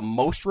probably are the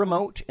most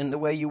remote in the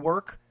way you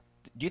work.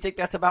 Do you think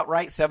that's about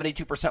right?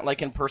 72%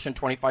 like in person,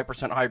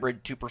 25%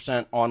 hybrid,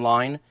 2%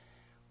 online?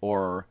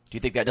 Or do you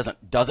think that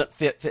doesn't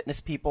fit fitness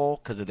people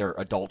because they're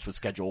adults with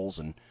schedules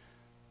and,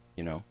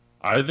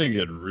 I think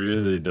it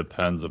really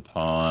depends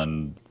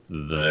upon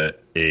the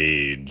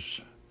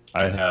age.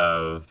 I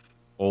have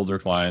older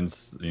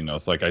clients,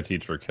 it's like I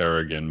teach for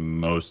Kerrigan.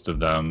 Most of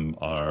them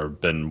are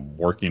been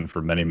working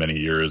for many, many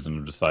years and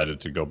have decided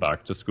to go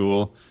back to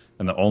school.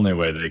 And the only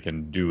way they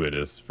can do it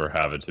is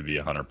have it to be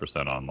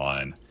 100%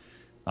 online.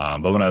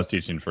 But when I was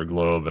teaching for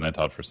Globe and I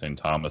taught for St.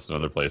 Thomas and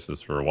other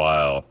places for a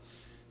while,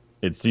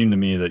 it seemed to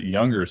me that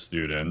younger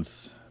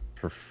students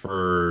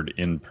preferred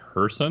in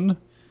person.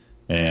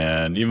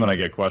 And even when I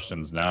get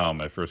questions now,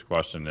 my first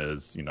question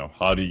is,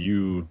 how do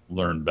you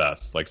learn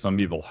best? Like some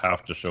people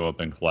have to show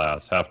up in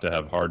class, have to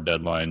have hard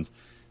deadlines.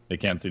 They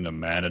can't seem to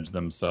manage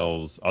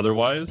themselves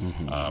otherwise.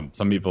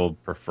 Some people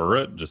prefer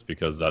it just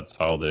because that's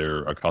how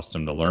they're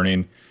accustomed to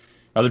learning.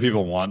 Other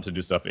people want to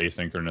do stuff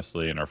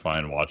asynchronously and are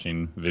fine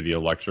watching video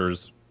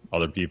lectures.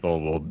 Other people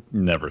will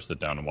never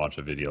sit down and watch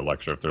a video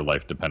lecture if their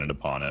life depended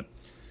upon it.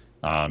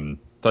 So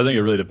I think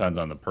it really depends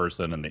on the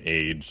person and the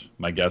age.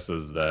 My guess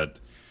is that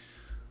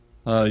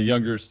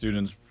younger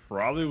students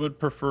probably would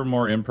prefer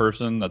more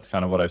in-person. That's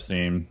kind of what I've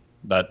seen.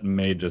 That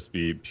may just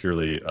be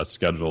purely a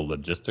schedule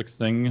logistics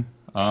thing,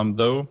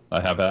 though. I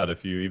have had a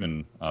few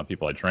even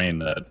people I train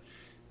that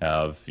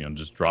have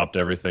just dropped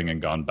everything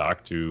and gone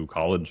back to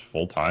college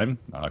full-time.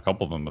 A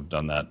couple of them have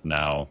done that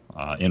now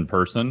in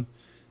person,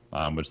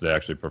 which they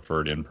actually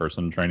preferred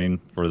in-person training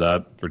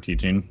for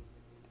teaching.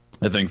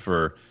 I think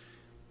for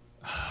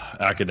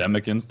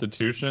academic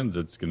institutions,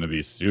 it's going to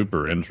be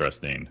super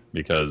interesting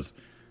because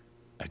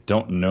I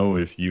don't know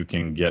if you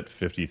can get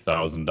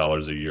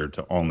 $50,000 a year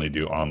to only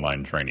do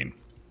online training.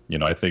 You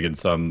know, I think in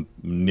some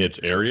niche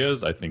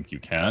areas, I think you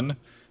can,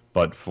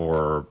 but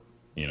for,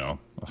 you know,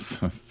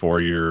 a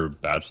 4-year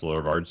Bachelor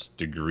of Arts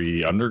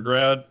degree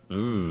undergrad,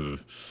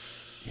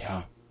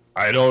 yeah,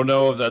 I don't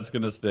know if that's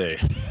going to stay.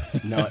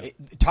 No,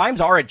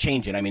 times are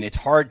changing. I mean, it's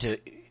hard to.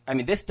 I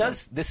mean, this.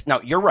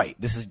 Now, you're right.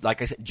 This is,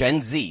 like I said,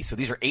 Gen Z. So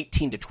these are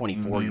 18 to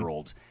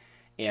 24-year-olds.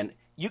 And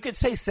you could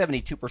say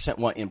 72%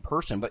 want in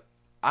person, but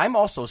I'm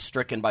also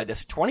stricken by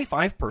this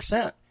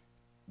 25%.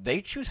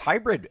 They choose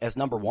hybrid as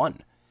number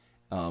one.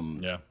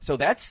 Yeah. So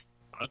that's.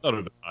 I thought it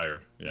would be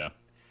higher. Yeah.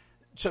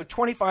 So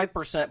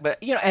 25%,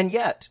 but, you know, and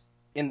yet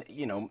in,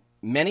 you know,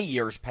 many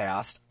years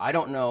past, I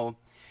don't know.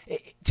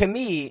 To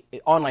me,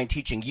 online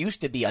teaching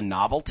used to be a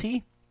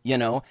novelty. You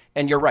know,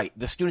 and you're right.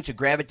 The students who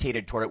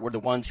gravitated toward it were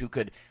the ones who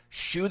could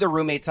shoo their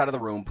roommates out of the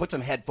room, put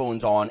some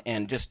headphones on,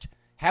 and just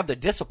have the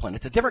discipline.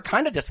 It's a different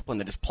kind of discipline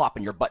than just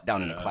plopping your butt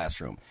down in a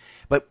classroom.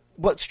 But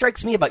what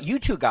strikes me about you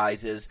two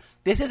guys is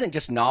this isn't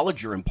just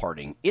knowledge you're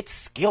imparting. It's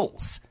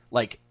skills.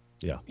 Like,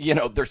 you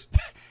know,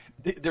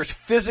 there's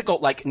physical,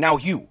 like now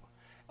you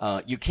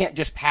can't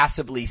just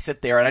passively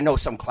sit there. And I know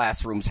some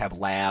classrooms have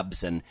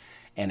labs and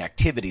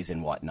activities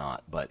and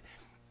whatnot, but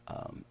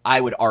I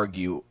would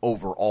argue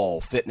overall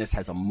fitness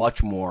has a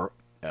much more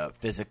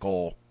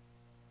physical,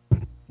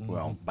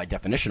 well, by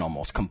definition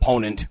almost,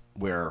 component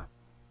where,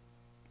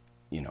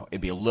 you know, it'd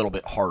be a little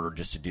bit harder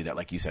just to do that.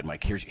 Like you said,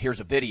 Mike, here's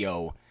a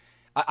video.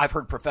 I've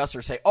heard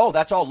professors say, oh,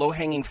 that's all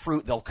low-hanging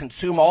fruit. They'll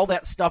consume all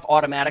that stuff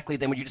automatically.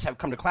 Then when you just have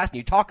come to class and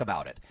you talk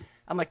about it.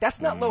 I'm like, that's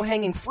not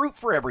low-hanging fruit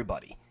for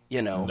everybody,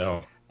 you know.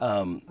 No.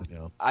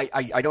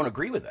 I don't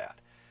agree with that.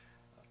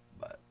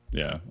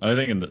 Yeah, I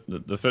think in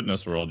the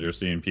fitness world, you're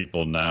seeing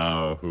people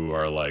now who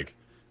are like,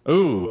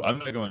 "Ooh, I'm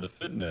going to go into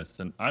fitness,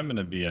 and I'm going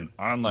to be an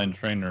online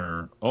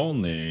trainer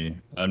only.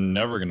 I'm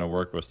never going to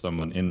work with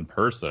someone in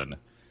person."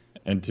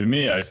 And to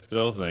me, I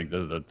still think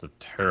that's a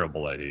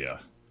terrible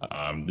idea.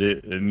 And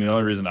the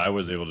only reason I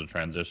was able to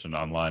transition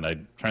online, I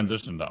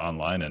transitioned to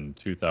online in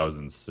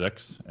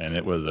 2006, and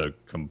it was a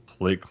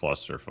complete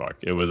clusterfuck.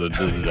 It was a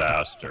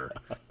disaster,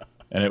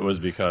 and it was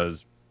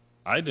because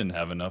I didn't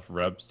have enough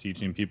reps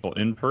teaching people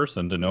in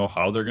person to know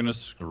how they're going to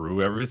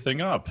screw everything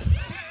up.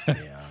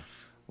 Yeah.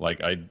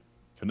 Like, I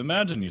couldn't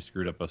imagine you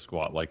screwed up a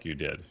squat like you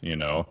did, you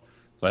know.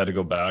 So I had to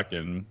go back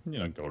and, you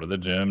know, go to the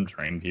gym,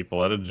 train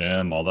people at a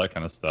gym, all that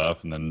kind of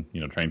stuff, and then,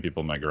 you know, train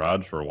people in my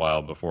garage for a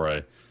while before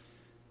I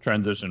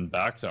transitioned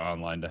back to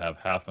online to have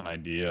half an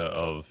idea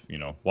of, you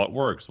know, what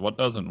works, what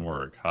doesn't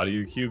work, how do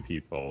you cue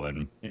people,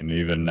 and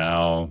even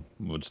now,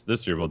 which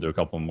this year we'll do a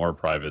couple more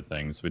private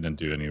things. We didn't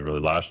do any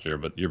really last year,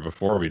 but the year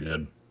before we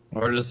did,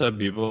 or just have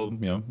people,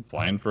 you know,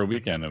 flying for a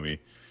weekend and we,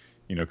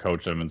 you know,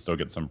 coach them and still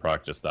get some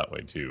practice that way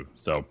too.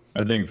 So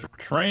I think for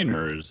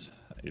trainers,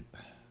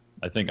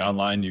 I think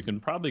online you can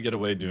probably get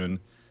away doing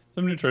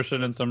some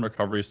nutrition and some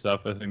recovery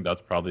stuff. I think that's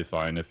probably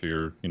fine if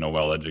you're, you know,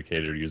 well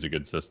educated or use a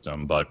good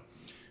system, but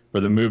for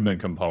the movement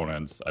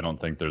components, I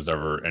don't think there's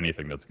ever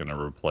anything that's going to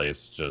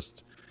replace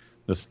just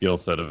the skill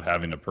set of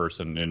having a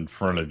person in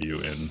front of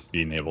you and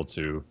being able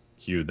to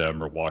cue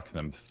them or walk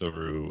them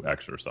through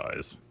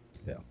exercise.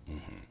 Yeah.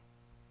 Mm-hmm.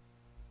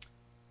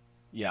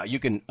 Yeah, you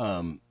can.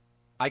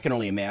 I can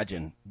only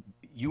imagine.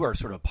 You are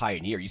sort of a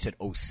pioneer. You said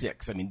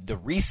 06. I mean, the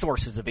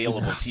resources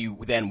available to you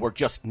then were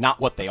just not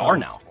what they are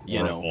now.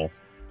 You know,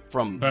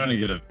 from trying to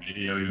get a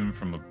video even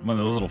from one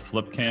of those little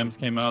flip cams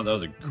came out. That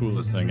was the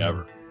coolest thing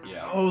ever.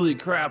 Yeah. Holy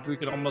crap, we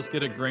could almost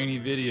get a grainy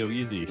video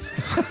easy.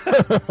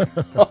 That's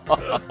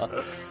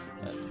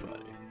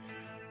funny.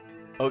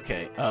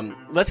 Okay,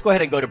 let's go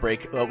ahead and go to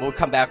break. We'll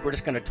come back. We're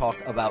just going to talk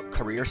about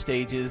career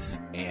stages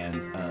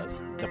and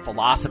the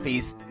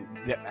philosophies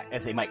that,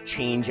 as they might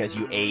change as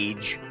you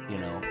age, you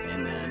know,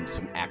 and then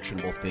some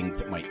actionable things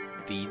that might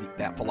feed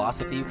that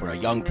philosophy for a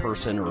young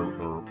person or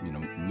you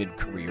know,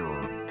 mid-career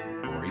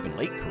or even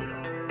late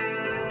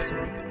career. So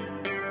we'll be back.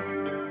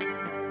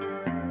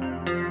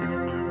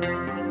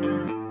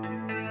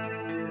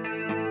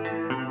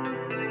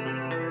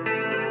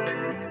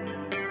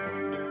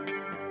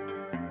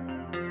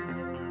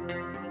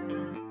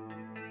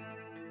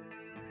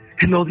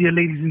 Hello there,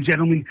 ladies and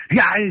gentlemen.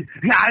 Yeah,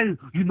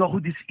 you know who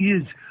this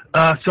is.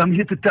 So I'm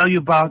here to tell you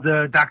about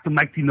Dr.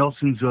 Mike T.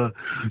 Nelson's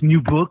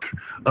new book,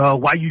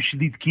 Why You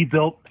Should Eat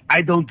Keto.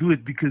 I don't do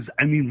it because,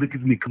 I mean, look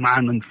at me. Come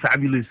on, I'm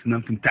fabulous and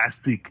I'm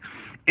fantastic.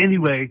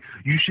 Anyway,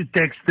 you should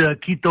text the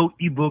Keto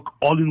ebook,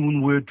 all in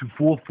one word, to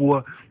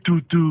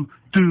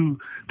 44222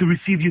 to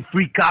receive your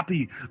free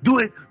copy. Do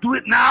it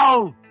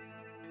now!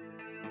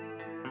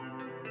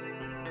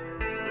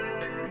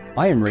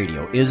 Iron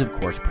Radio is, of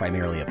course,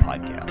 primarily a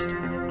podcast.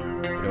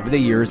 But over the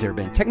years, there have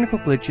been technical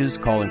glitches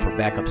calling for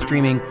backup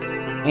streaming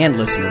and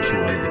listeners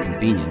who wanted the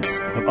convenience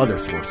of other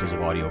sources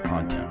of audio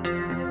content.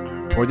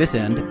 Toward this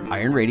end,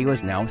 Iron Radio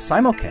is now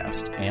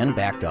simulcast and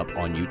backed up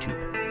on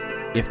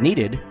YouTube. If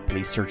needed,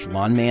 please search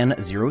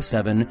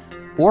Lawnman07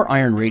 or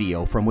Iron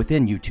Radio from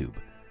within YouTube.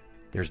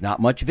 There's not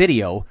much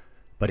video,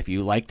 but if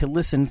you like to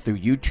listen through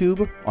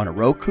YouTube on a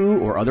Roku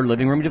or other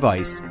living room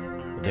device,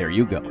 there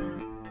you go.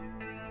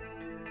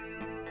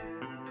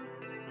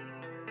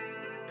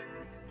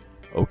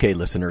 Okay,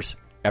 listeners,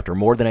 after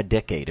more than a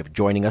decade of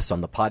joining us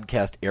on the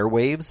podcast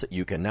airwaves,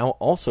 you can now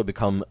also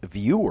become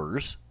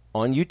viewers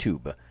on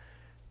YouTube.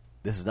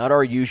 This is not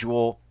our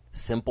usual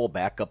simple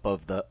backup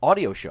of the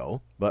audio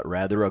show, but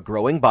rather a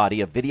growing body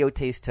of video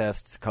taste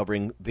tests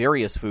covering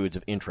various foods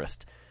of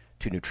interest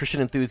to nutrition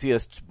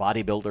enthusiasts,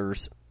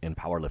 bodybuilders, and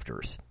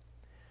powerlifters.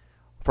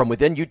 From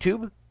within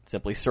YouTube,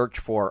 simply search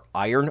for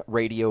Iron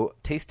Radio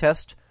Taste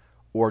Test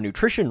or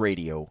Nutrition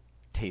Radio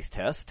Taste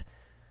Test.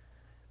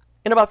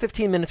 In about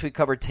 15 minutes, we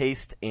cover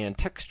taste and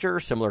texture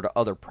similar to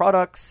other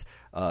products,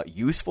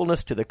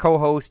 usefulness to the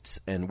co-hosts,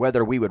 and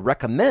whether we would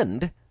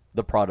recommend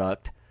the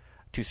product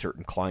to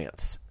certain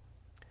clients.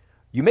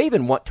 You may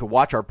even want to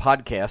watch our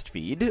podcast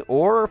feed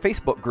or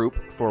Facebook group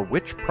for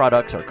which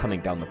products are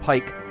coming down the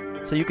pike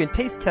so you can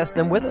taste test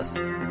them with us.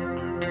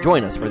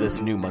 Join us for this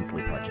new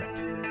monthly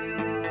project.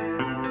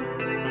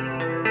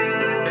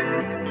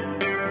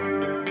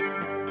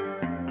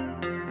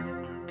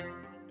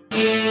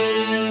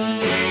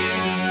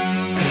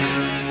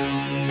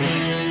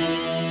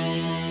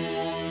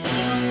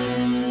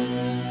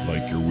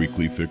 Like your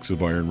weekly fix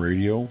of Iron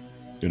Radio?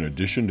 In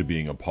addition to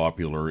being a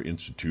popular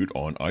institute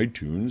on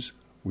iTunes,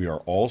 we are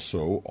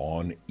also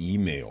on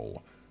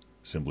email.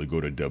 Simply go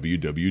to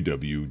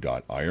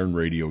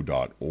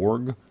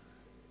www.ironradio.org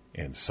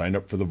and sign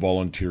up for the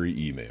voluntary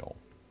email.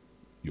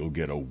 You'll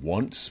get a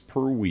once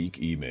per week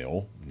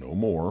email, no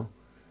more,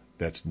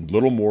 that's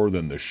little more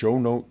than the show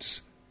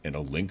notes and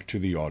a link to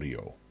the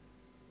audio.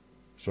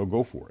 So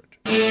go for it.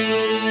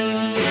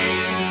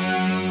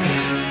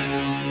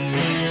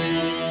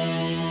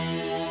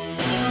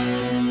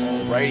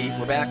 Alrighty,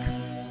 we're back.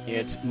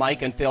 It's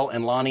Mike and Phil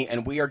and Lonnie,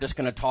 and we are just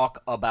going to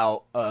talk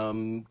about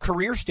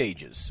career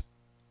stages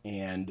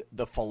and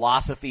the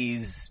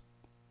philosophies.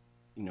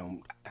 You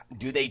know,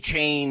 do they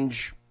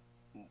change?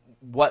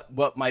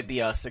 What might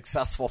be a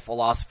successful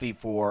philosophy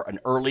for an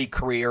early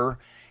career?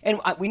 And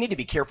we need to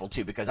be careful,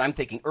 too, because I'm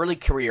thinking early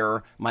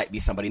career might be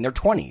somebody in their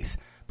 20s.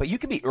 But you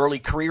could be early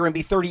career and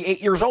be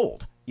 38 years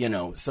old, you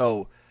know.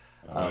 So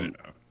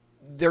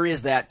there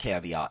is that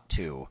caveat,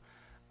 too.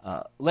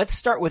 Let's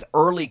start with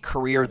early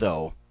career,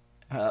 though.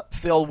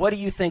 Phil, what do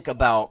you think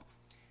about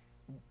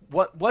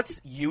what's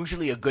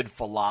usually a good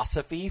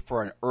philosophy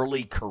for an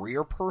early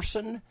career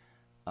person?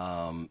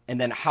 And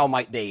then how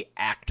might they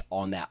act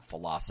on that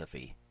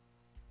philosophy?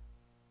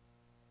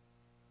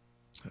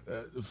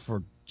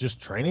 For just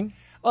training?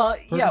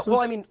 Yeah, well,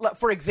 I mean,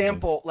 for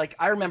example, like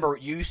I remember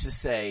you used to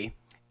say,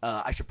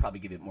 I should probably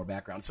give it more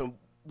background. So,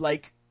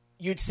 like,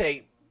 you'd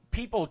say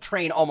people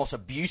train almost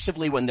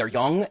abusively when they're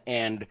young,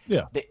 and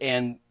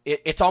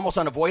it's almost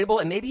unavoidable,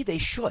 and maybe they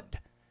should.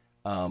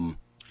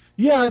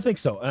 Yeah, I think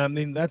so. I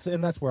mean,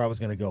 that's where I was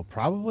going to go.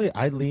 Probably,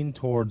 I lean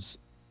towards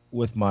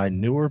with my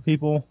newer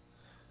people,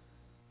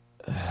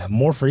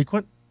 more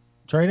frequent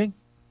training,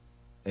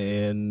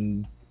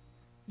 and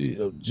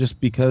just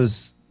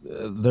because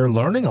they're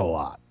learning a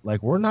lot.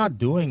 Like, we're not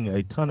doing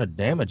a ton of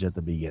damage at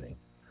the beginning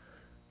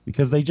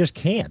because they just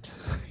can't.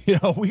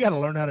 We got to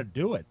learn how to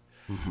do it.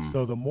 Mm-hmm.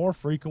 So the more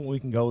frequent we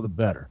can go, the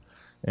better.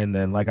 And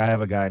then, like, I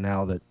have a guy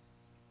now that,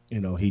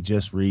 he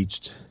just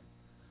reached.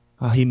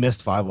 He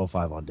missed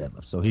 505 on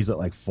deadlift, so he's at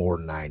like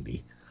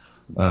 490.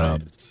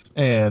 Nice.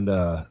 And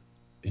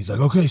he's like,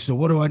 okay, so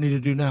what do I need to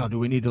do now?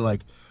 Do I need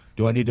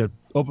to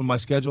open my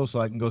schedule so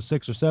I can go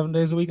 6 or 7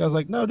 days a week? I was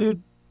like, no,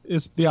 dude,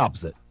 it's the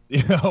opposite.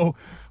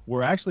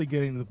 We're actually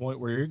getting to the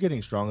point where you're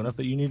getting strong enough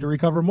that you need to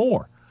recover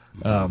more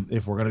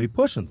if we're going to be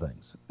pushing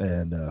things.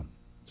 And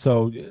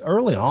so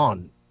early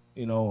on,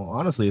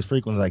 honestly, as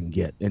frequent as I can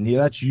get. And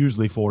that's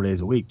usually 4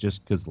 days a week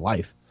just because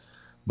life.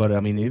 But,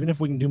 I mean, even if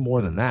we can do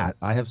more than that,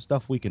 I have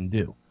stuff we can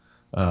do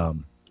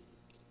and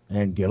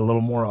get a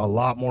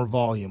lot more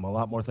volume, a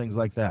lot more things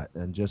like that.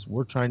 And just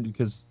we're trying to,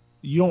 because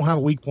you don't have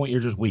a weak point,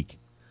 you're just weak.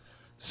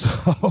 So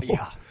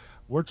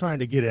we're trying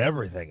to get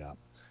everything up.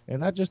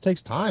 And that just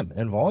takes time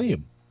and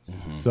volume.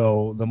 Mm-hmm.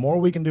 So the more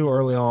we can do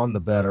early on, the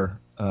better.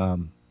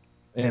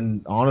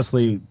 And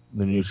honestly,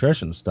 the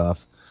nutrition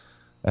stuff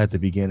at the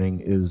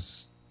beginning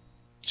is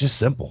just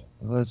simple.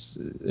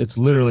 It's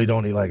literally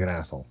don't eat like an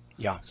asshole.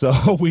 Yeah.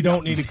 So we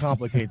don't need to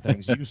complicate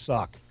things. You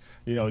suck.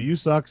 You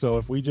suck. So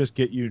if we just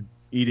get you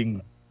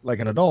eating like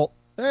an adult,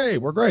 hey,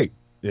 we're great.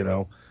 Eat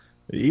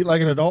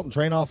like an adult and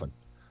train often.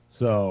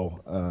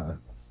 So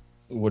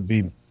it would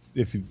be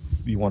if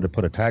you wanted to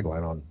put a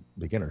tagline on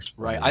beginners.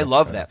 Right. I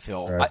love that,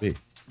 Phil.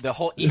 The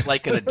whole eat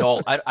like an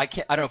adult. I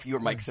don't know if you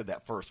or Mike said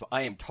that first, but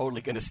I am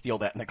totally going to steal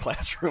that in the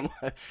classroom.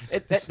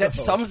 That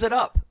sums it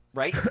up.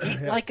 Right?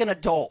 Eat like an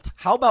adult.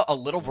 How about a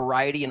little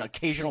variety and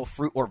occasional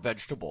fruit or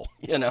vegetable?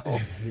 Yeah.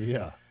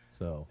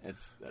 So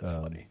that's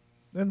funny.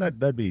 And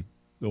that'd be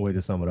the way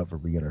to sum it up for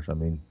beginners. I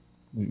mean,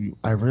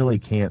 I really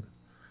can't.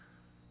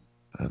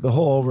 the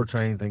whole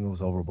overtraining thing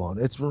was overblown.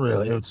 It's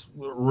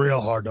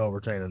real hard to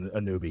overtrain a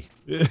newbie.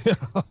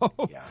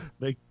 Yeah.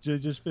 They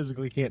just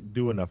physically can't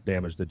do enough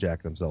damage to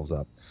jack themselves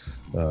up.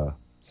 Yeah.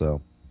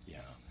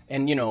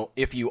 And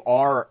if you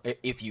are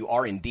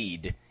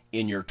indeed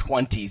in your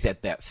 20s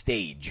at that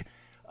stage,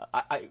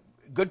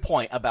 good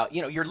point about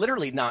you're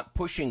literally not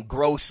pushing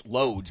gross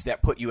loads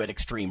that put you at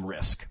extreme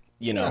risk.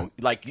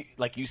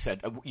 Like you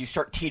said, you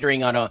start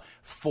teetering on a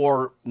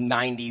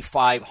 490,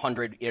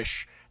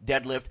 500-ish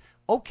deadlift.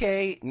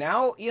 Okay,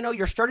 now,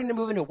 you're starting to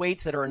move into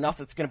weights that are enough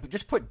that's going to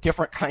just put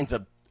different kinds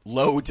of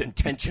loads and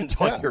tensions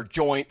on your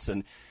joints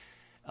and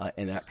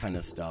that kind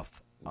of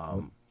stuff.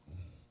 The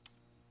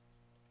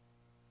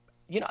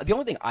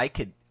only thing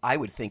I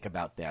would think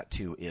about that,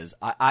 too, is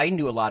I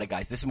knew a lot of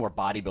guys. This is more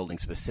bodybuilding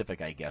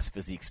specific, I guess,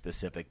 physique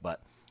specific,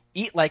 but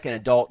eat like an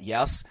adult,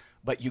 yes,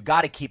 but you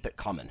got to keep it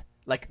coming.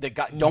 Like the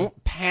guy,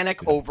 don't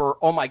panic over,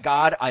 oh my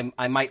God,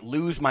 I might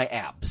lose my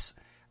abs.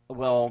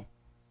 Well,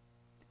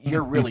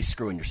 you're really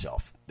screwing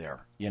yourself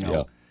there,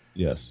 Yeah.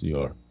 Yes,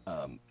 you are.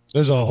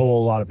 There's a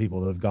whole lot of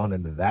people that have gone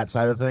into that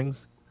side of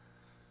things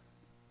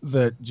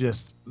that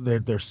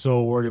they're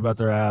so worried about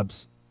their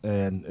abs.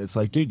 And it's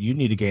like, dude, you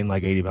need to gain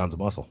like 80 pounds of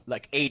muscle.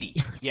 Like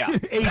 80, yeah.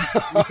 80.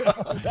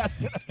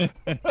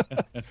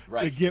 That's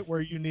right. To get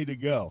where you need to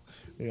go.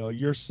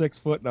 You're 6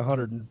 foot and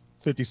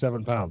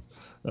 157 pounds.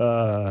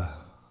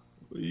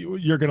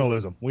 You're going to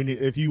lose them.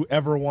 If you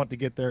ever want to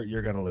get there,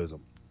 you're going to lose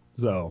them.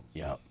 So,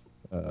 yeah.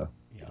 Yeah.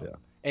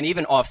 And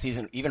even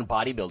off-season, even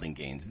bodybuilding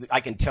gains.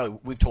 I can tell you,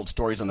 we've told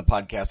stories on the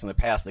podcast in the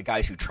past, the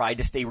guys who tried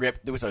to stay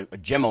ripped. There was a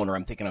gym owner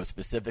I'm thinking of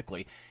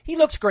specifically. He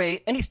looks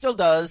great, and he still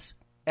does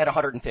at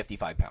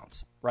 155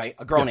 pounds, right?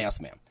 A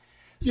grown-ass man.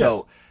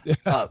 So,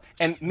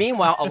 and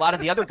meanwhile, a lot of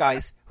the other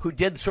guys who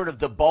did sort of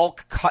the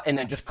bulk cut and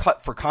then just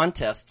cut for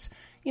contests,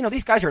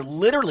 these guys are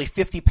literally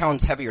 50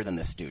 pounds heavier than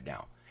this dude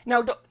now.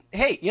 Now,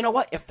 hey, you know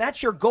what? If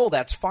that's your goal,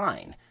 that's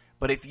fine.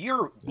 But if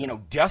you're,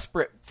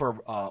 desperate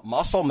for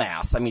muscle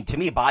mass, I mean, to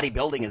me,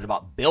 bodybuilding is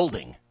about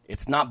building.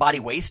 It's not body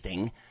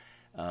wasting.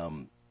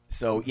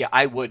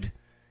 I would,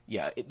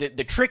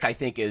 the trick, I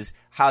think, is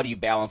how do you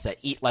balance that?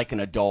 Eat like an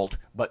adult,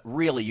 but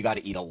really you got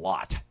to eat a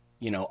lot,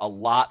 a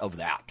lot of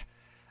that.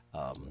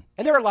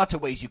 And there are lots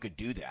of ways you could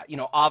do that.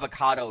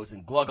 Avocados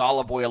and glug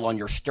olive oil on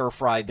your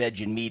stir-fry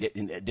veg and meat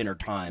at dinner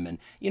time. And,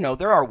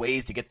 there are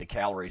ways to get the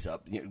calories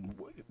up.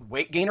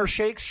 Weight gainer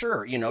shakes,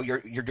 sure.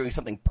 You're doing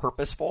something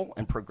purposeful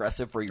and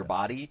progressive for your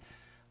body.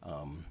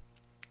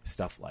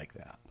 Stuff like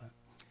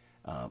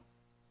that.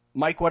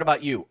 Mike, what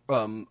about you?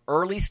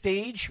 Early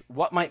stage,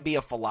 what might be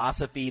a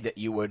philosophy that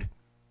you would,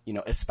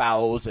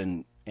 espouse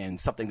and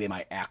something they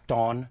might act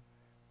on?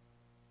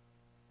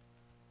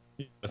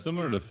 Yeah,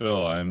 similar to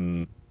Phil,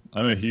 I'm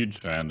a huge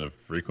fan of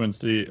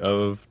frequency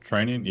of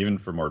training, even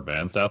for more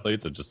advanced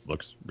athletes. It just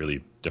looks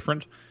really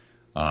different.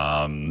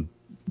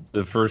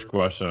 The first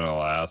question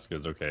I'll ask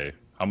is, okay,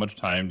 how much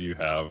time do you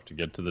have to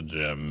get to the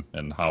gym,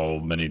 and how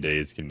many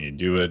days can you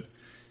do it?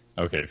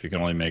 Okay, if you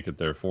can only make it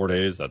there 4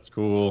 days, that's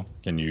cool.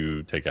 Can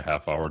you take a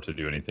half hour to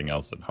do anything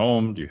else at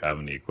home? Do you have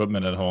any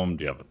equipment at home?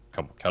 Do you have a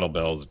couple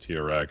kettlebells, a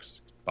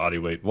TRX, body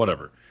weight,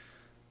 whatever?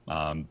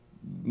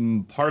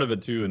 Part of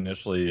it, too,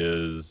 initially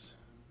is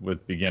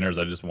with beginners,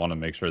 I just want to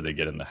make sure they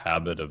get in the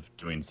habit of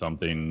doing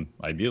something,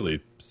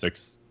 ideally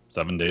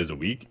 6-7 days a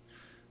week.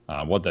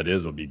 What that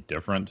is will be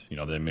different.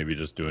 They may be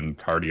just doing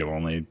cardio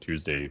only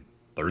Tuesday,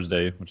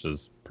 Thursday, which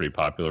is pretty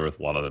popular with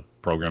a lot of the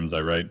programs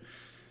I write.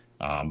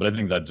 But I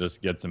think that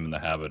just gets them in the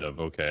habit of,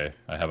 okay,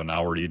 I have an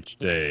hour each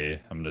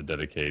day I'm going to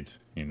dedicate,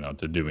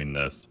 to doing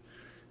this.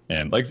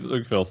 And like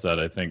Phil said,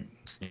 I think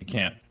you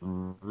can't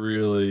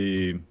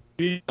really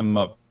beat them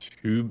up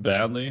too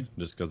badly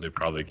just because they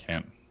probably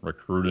can't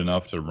recruit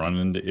enough to run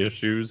into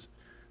issues.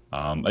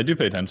 I do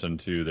pay attention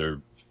to their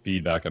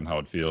feedback on how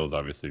it feels,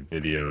 obviously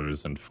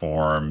videos and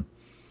form,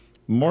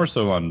 more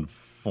so on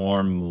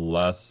form,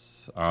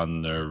 less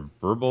on their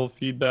verbal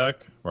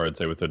feedback, where I'd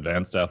say with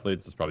advanced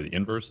athletes, it's probably the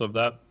inverse of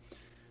that.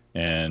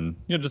 And,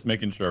 just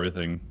making sure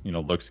everything,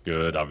 looks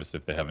good. Obviously,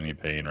 if they have any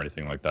pain or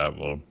anything like that,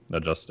 we'll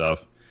adjust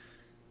stuff.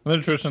 On the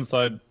nutrition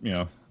side,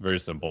 very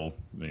simple.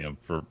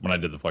 For when I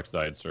did the Flex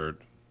Diet Cert,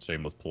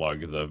 shameless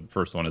plug, the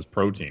first one is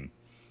protein,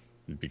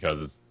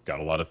 because it's got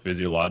a lot of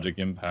physiologic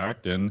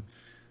impact, and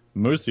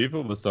most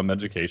people with some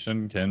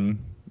education can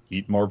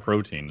eat more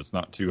protein. It's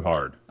not too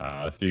hard.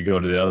 If you go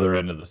to the other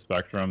end of the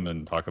spectrum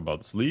and talk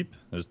about sleep,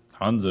 there's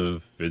tons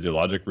of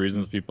physiologic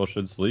reasons people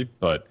should sleep,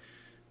 but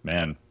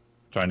man,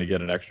 trying to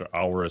get an extra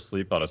hour of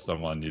sleep out of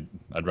someone,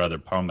 I'd rather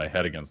pound my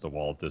head against the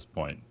wall at this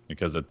point,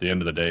 because at the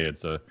end of the day,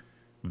 it's a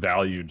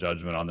value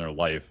judgment on their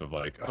life of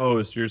like,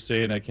 oh, so you're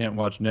saying I can't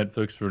watch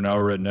Netflix for an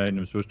hour at night and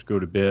I'm supposed to go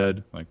to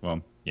bed? Like,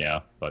 well,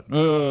 yeah, but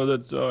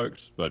that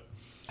sucks. But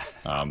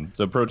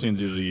so protein's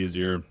usually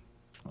easier.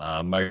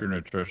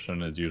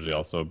 Micronutrition is usually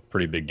also a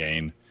pretty big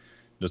gain.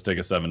 Just take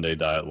a 7-day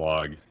diet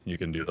log. You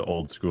can do the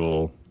old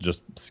school,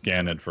 just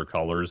scan it for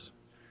colors.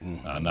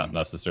 Not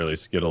necessarily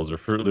Skittles or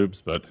Fruit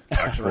Loops, but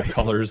actual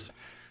colors.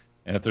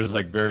 And if there's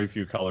like very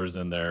few colors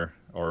in there,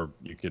 or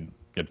you could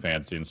get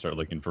fancy and start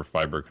looking for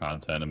fiber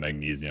content and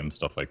magnesium,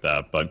 stuff like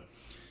that. But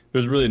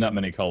there's really not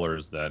many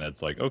colors, then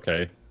it's like,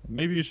 okay,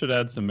 maybe you should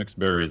add some mixed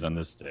berries on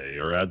this day,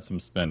 or add some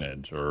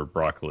spinach or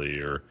broccoli,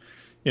 or,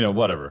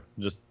 whatever.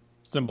 Just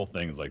simple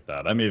things like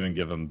that. I may even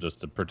give them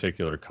just a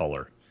particular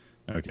color.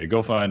 Okay,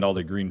 go find all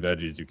the green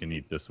veggies you can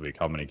eat this week.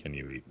 How many can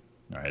you eat?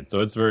 All right, so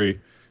it's very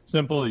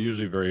simple,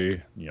 usually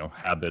very,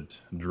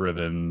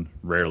 habit-driven.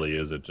 Rarely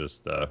is it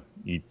just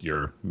eat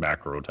your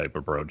macro type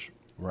approach.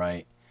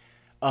 Right.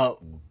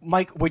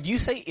 Mike, would you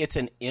say it's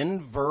an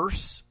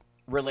inverse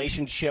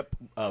relationship,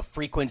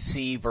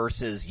 frequency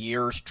versus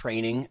years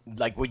training?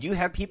 Like, would you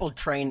have people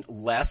train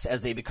less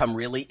as they become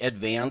really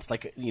advanced,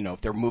 like,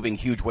 if they're moving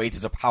huge weights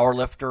as a power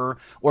lifter,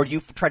 or do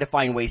you try to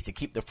find ways to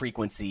keep the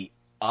frequency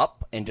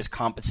up and just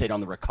compensate on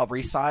the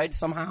recovery side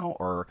somehow,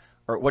 or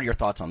what are your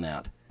thoughts on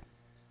that?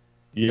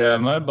 Yeah,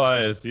 my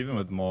bias, even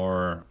with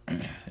more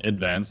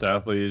advanced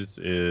athletes,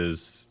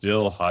 is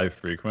still high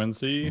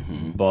frequency,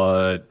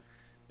 but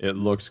it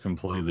looks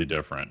completely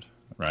different,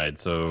 right?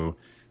 So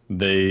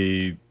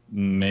they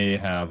may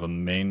have a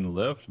main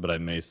lift, but I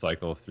may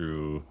cycle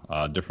through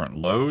different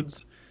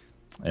loads,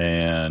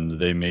 and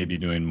they may be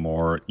doing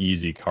more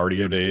easy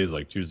cardio days,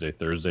 like Tuesday,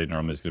 Thursday.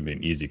 Normally it's going to be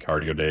an easy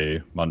cardio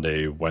day.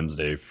 Monday,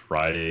 Wednesday,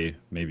 Friday,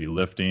 maybe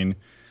lifting.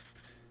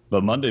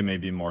 But Monday may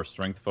be more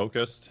strength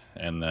focused,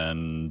 and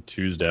then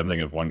Tuesday, I'm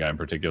thinking of one guy in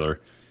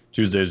particular.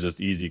 Tuesday is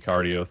just easy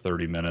cardio,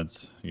 30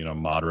 minutes,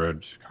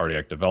 moderate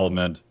cardiac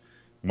development.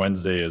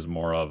 Wednesday is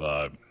more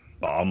of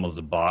almost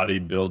a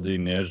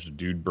bodybuilding-ish,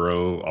 dude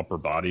bro, upper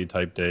body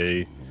type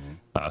day.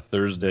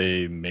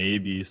 Thursday,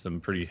 maybe some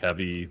pretty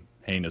heavy,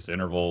 heinous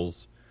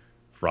intervals.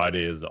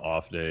 Friday is the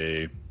off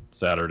day.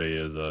 Saturday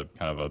is a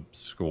kind of a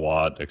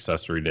squat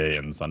accessory day,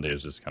 and Sunday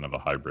is just kind of a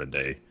hybrid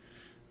day.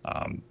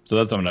 So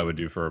that's something I would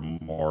do for a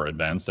more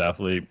advanced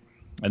athlete.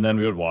 And then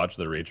we would watch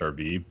their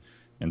HRV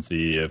and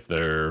see if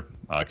they're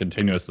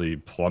continuously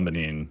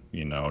plummeting,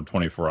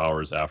 24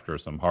 hours after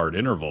some hard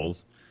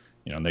intervals.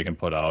 And they can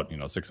put out,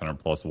 600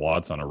 plus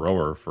watts on a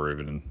rower for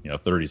even,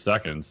 30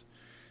 seconds.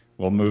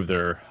 We'll move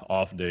their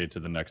off day to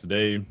the next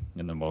day,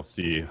 and then we'll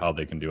see how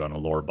they can do on a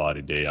lower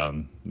body day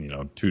on,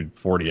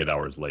 48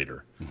 hours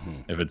later.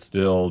 If it's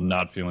still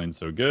not feeling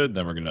so good,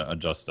 then we're going to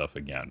adjust stuff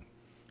again.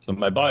 So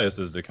my bias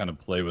is to kind of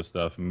play with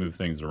stuff and move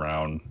things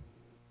around.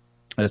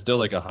 I still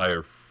like a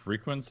higher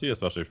frequency,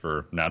 especially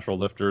for natural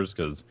lifters,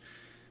 because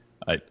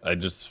I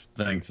just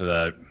think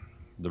that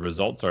the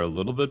results are a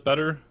little bit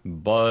better,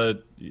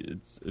 but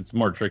it's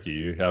more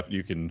tricky.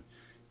 You can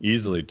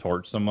easily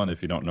torch someone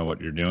if you don't know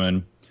what you're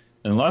doing.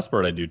 And the last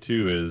part I do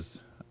too is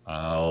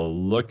I'll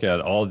look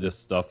at all this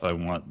stuff I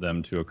want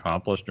them to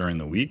accomplish during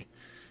the week.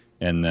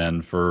 And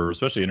then for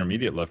especially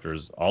intermediate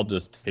lifters, I'll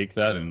just take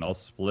that and I'll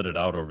split it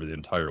out over the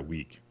entire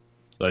week.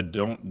 So I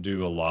don't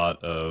do a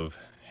lot of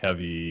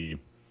heavy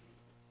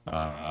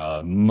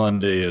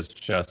Monday is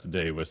chest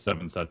day with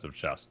 7 sets of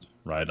chest,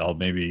 right? I'll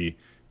maybe,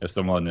 if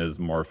someone is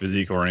more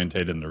physique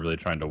oriented and they're really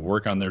trying to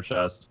work on their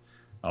chest,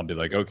 I'll be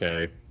like,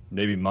 okay,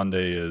 maybe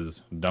Monday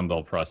is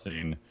dumbbell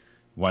pressing.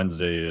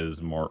 Wednesday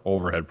is more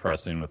overhead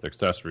pressing with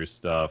accessory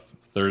stuff.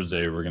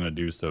 Thursday, we're going to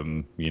do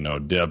some,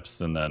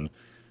 dips, and then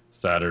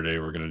Saturday,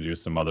 we're going to do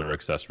some other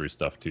accessory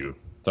stuff too.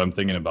 So I'm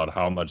thinking about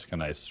how much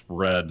can I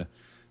spread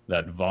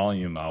that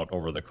volume out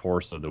over the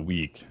course of the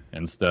week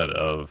instead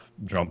of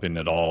jumping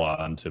it all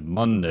onto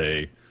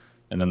Monday,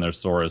 and then they're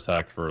sore as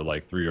heck for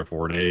like 3 or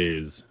 4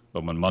 days.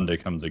 But when Monday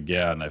comes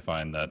again, I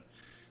find that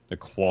the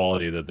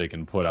quality that they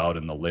can put out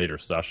in the later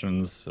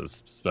sessions,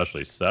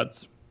 especially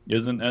sets,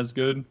 isn't as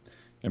good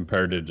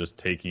compared to just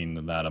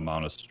taking that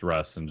amount of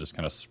stress and just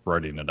kind of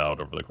spreading it out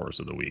over the course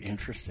of the week.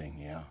 Interesting,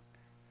 yeah.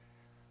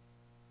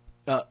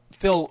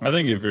 Phil, I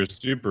think if you're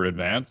super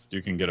advanced,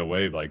 you can get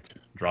away like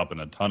dropping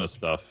a ton of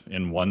stuff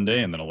in one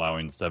day and then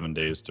allowing 7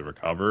 days to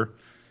recover.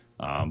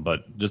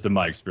 But just in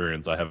my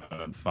experience, I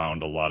haven't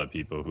found a lot of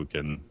people who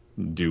can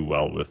do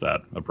well with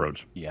that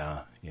approach.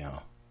 Yeah.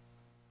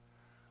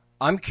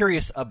 I'm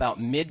curious about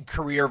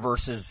mid-career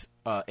versus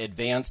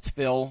advanced,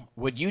 Phil.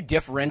 Would you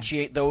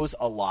differentiate those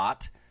a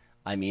lot?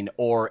 I mean,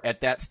 or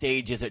at that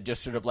stage, is it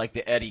just sort of like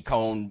the Eddie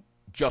Cohn,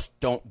 just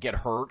don't get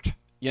hurt?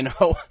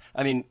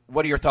 I mean,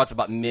 what are your thoughts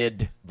about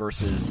mid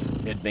versus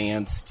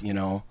advanced,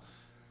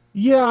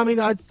 Yeah, I mean,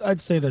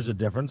 I'd say there's a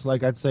difference.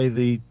 Like, I'd say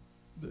the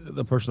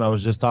person I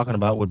was just talking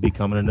about would be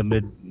coming into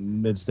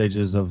mid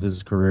stages of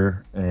his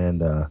career.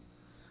 And,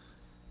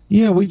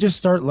 yeah, we just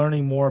start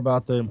learning more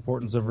about the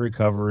importance of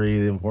recovery,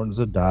 the importance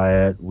of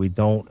diet. We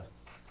don't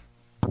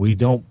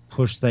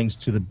push things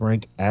to the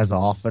brink as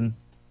often.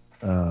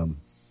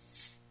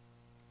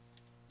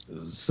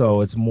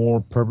 So it's more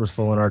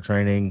purposeful in our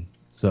training.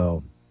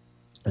 So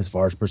as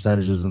far as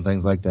percentages and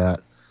things like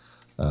that,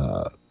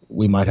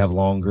 we might have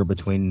longer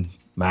between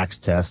max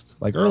tests.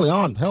 Like early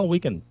on, hell, we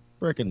can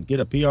frickin' get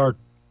a PR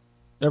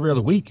every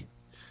other week,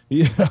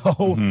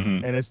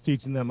 and it's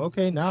teaching them,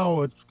 okay,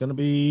 now it's going to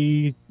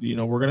be,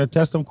 we're going to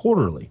test them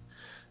quarterly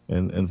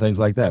and things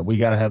like that. We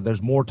got to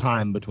there's more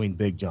time between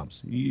big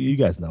jumps. You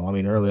guys know, I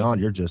mean, early on,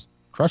 you're just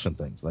crushing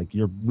things. Like,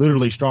 you're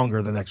literally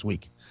stronger the next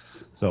week.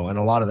 So, and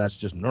a lot of that's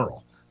just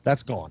neural.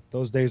 That's gone.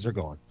 Those days are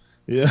gone,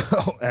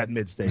 at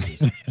mid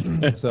stages.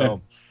 So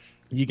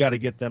you got to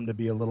get them to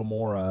be a little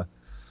more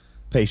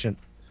patient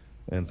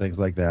and things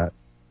like that.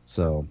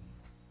 So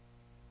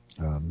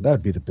that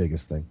would be the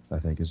biggest thing, I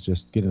think, is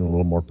just getting a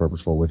little more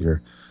purposeful with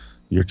your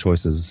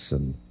choices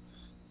and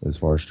as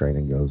far as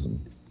training goes.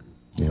 And,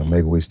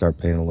 maybe we start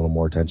paying a little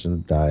more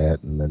attention to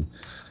diet. And then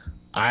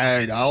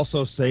I'd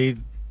also say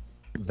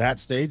that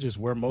stage is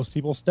where most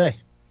people stay.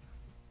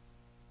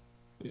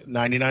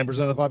 99%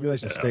 of the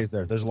population stays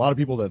there. There's a lot of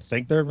people that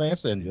think they're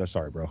advanced, and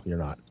sorry, bro, you're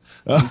not.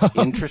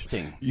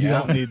 Interesting. You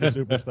don't need the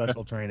super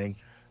special training.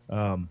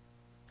 And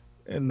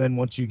then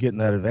once you get in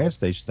that advanced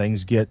stage,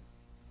 things get,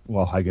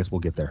 well, I guess we'll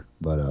get there.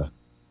 But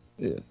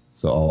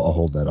so I'll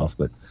hold that off.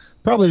 But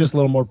probably just a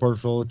little more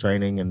purposeful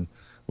training and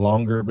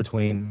longer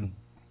between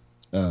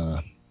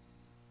max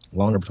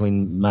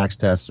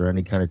tests or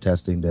any kind of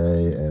testing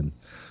day, and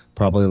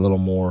probably a little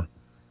more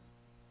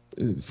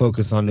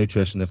focus on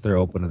nutrition if they're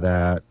open to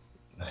that.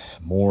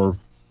 More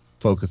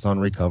focus on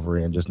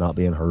recovery and just not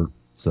being hurt.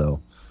 So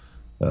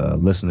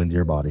listening to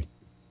your body,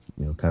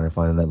 kind of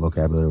finding that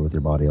vocabulary with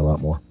your body a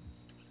lot more.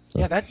 So.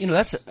 Yeah,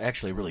 that's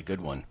actually a really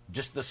good one.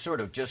 Just the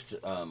sort of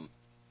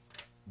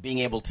being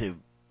able to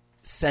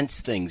sense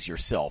things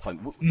yourself.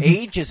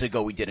 Ages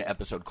ago, we did an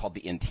episode called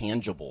The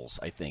Intangibles,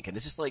 I think, and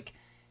it's just like,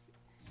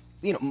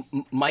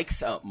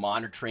 Mike's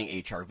monitoring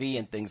HRV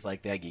and things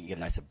like that. You get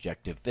a nice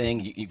objective thing.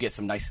 You get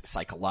some nice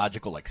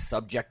psychological, like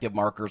subjective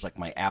markers, like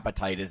my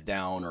appetite is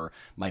down or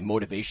my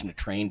motivation to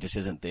train just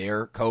isn't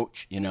there,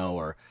 coach,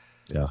 or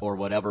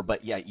whatever.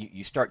 But yeah,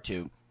 you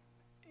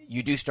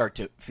do start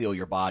to feel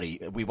your body.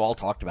 We've all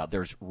talked about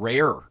it's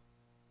rare,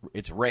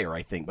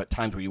 I think, but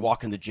times where you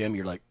walk in the gym,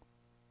 you're like,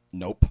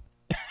 nope.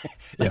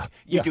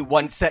 Do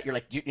one set, you're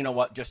like, you know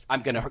what,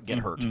 I'm going to get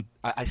hurt.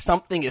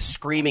 Something is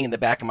screaming in the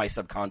back of my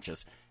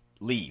subconscious.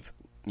 Leave,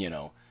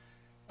 Yeah.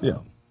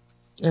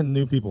 And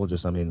new people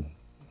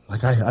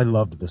I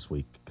loved this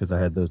week because I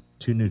had the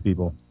 2 new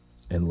people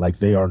and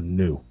they are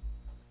new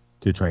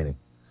to training.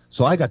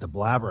 So I got to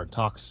blabber and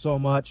talk so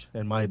much,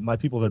 and my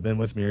people that have been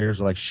with me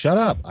ears are like, shut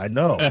up, I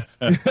know.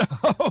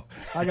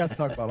 I got to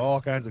talk about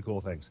all kinds of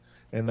cool things.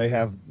 And they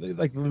have,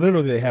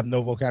 literally they have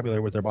no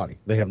vocabulary with their body.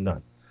 They have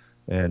none.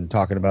 And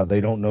talking about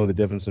they don't know the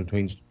difference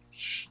between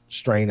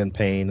strain and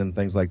pain and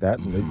things like that.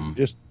 And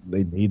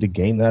they need to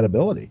gain that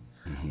ability.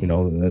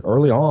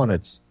 Early on,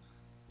 it's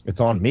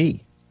on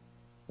me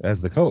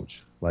as the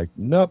coach. Like,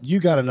 nope, you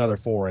got another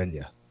 4 in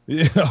you,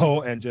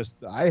 and just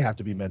I have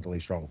to be mentally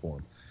strong for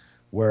them.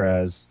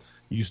 Whereas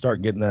you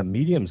start getting that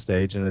medium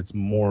stage, and it's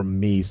more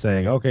me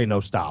saying, okay, no,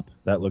 stop.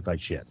 That looked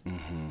like shit.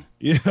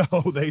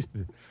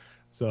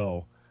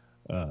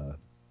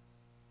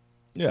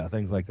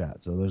 Things like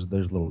that. So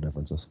there's little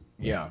differences.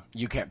 Yeah,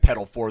 you can't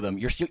pedal for them.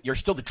 You're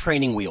still the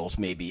training wheels,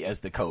 maybe, as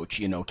the coach.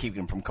 Keeping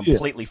them from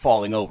completely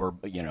falling over,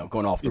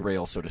 going off the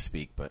rails, so to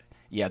speak. But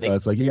yeah,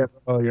 it's like,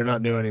 you're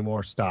not new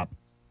anymore. Stop.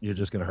 You're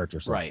just going to hurt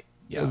yourself. Right.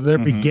 Yeah.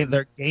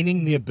 They're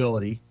gaining the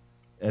ability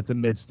at the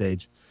mid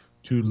stage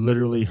to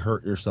literally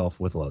hurt yourself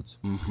with loads.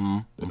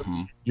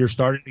 You're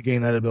starting to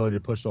gain that ability to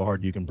push so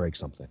hard you can break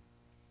something.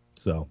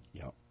 So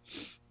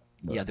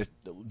yeah, there's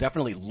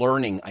definitely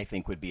learning, I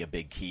think, would be a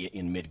big key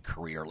in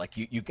mid-career. Like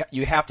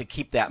you have to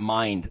keep that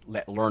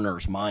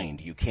learner's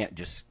mind. You can't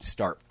just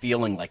start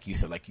feeling like you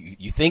said, like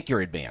you think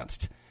you're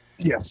advanced.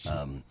 Yes.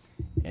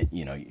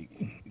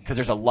 Because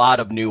there's a lot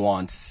of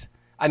nuance.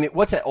 I mean,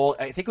 what's that old?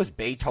 I think it was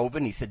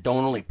Beethoven. He said,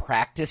 "Don't only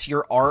practice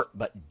your art,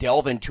 but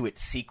delve into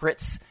its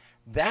secrets."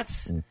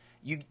 That's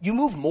you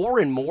move more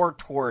and more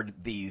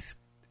toward the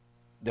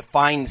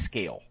fine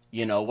scale.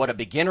 What a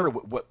beginner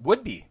what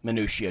would be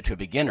minutiae to a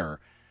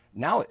beginner.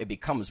 Now it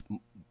becomes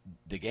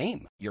the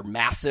game. You're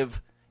massive.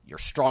 You're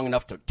strong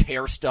enough to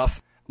tear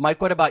stuff.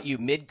 Mike, what about you?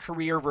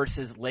 Mid-career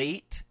versus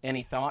late?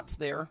 Any thoughts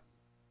there?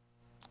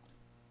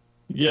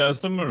 Yeah,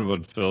 similar to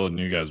what Phil and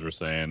you guys were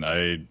saying.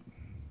 I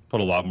put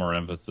a lot more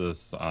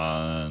emphasis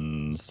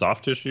on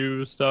soft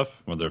tissue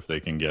stuff, whether if they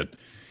can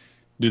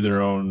do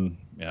their own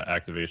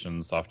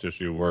activation, soft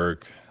tissue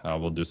work.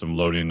 We'll do some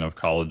loading of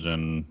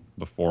collagen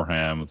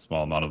beforehand with a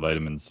small amount of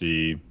vitamin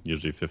C,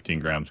 usually 15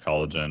 grams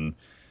collagen.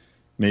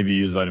 Maybe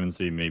use vitamin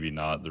C, maybe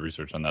not. The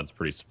research on that's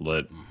pretty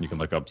split. You can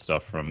look up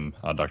stuff from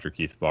Dr.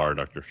 Keith Barr,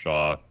 Dr.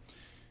 Shaw,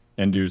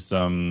 and do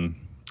some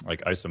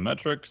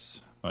isometrics.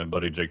 My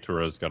buddy Jake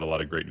Torres got a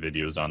lot of great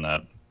videos on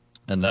that.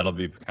 And that'll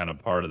be kind of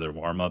part of their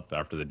warm-up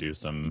after they do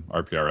some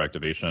RPR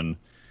activation.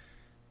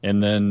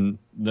 And then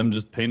them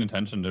just paying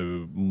attention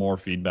to more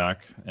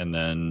feedback and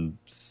then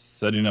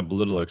setting up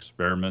little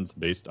experiments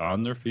based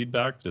on their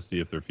feedback to see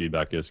if their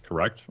feedback is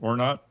correct or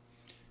not.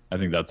 I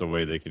think that's a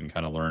way they can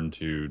kind of learn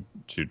to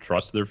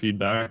trust their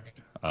feedback.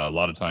 A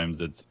lot of times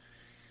it's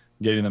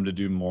getting them to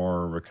do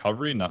more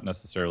recovery, not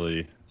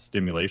necessarily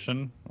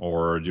stimulation,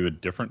 or do a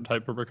different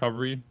type of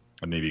recovery,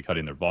 and maybe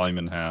cutting their volume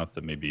in half,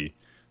 that maybe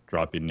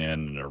dropping in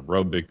an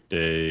aerobic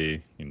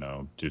day,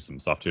 do some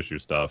soft tissue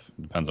stuff.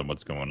 It depends on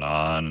what's going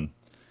on.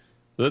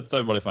 So that's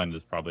what I find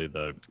is probably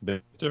the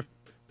big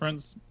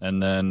difference.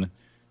 And then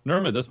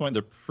normally at this point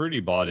they're pretty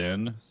bought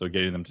in, so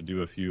getting them to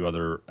do a few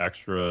other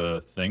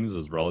extra things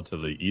is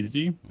relatively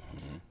easy.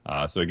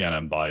 So again,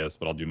 I'm biased,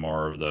 but I'll do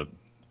more of the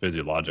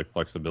physiologic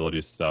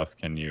flexibility stuff.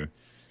 Can you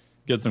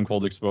get some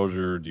cold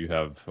exposure? Do you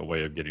have a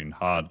way of getting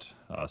hot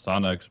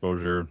sauna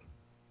exposure?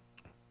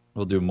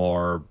 We'll do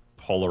more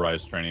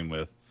polarized training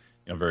with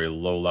very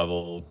low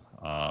level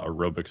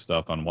aerobic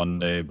stuff on one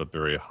day, but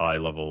very high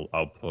level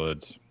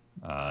output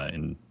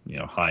in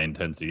high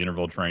intensity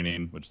interval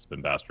training, which has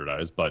been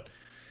bastardized, but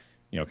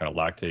kind of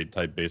lactate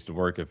type based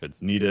work if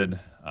it's needed.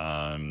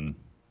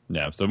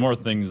 So more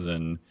things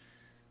in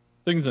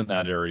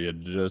that area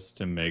just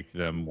to make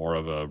them more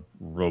of a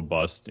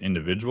robust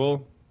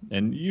individual.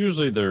 And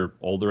usually they're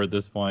older at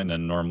this point,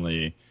 and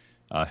normally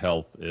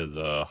health is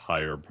a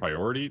higher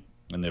priority,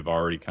 and they've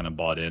already kind of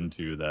bought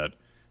into that.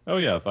 Oh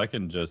yeah, if I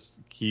can just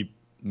keep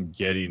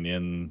getting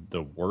in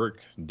the work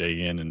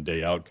day in and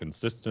day out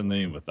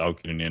consistently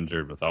without getting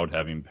injured, without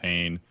having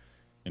pain,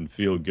 and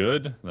feel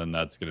good, then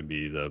that's going to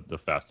be the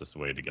fastest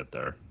way to get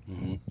there.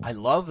 I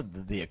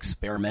love the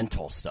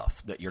experimental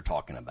stuff that you're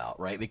talking about,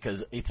 right?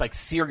 Because it's like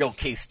serial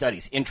case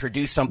studies.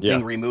 Introduce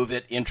something, remove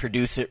it,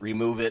 introduce it,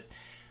 remove it.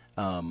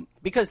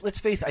 Because let's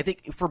face it, I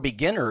think for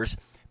beginners,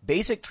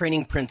 basic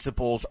training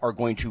principles are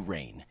going to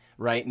reign,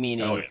 right?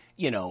 Meaning,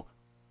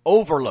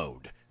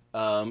 overload,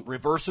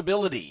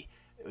 reversibility,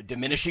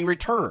 diminishing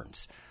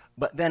returns.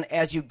 But then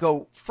as you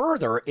go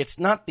further, it's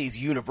not these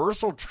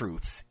universal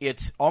truths.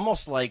 It's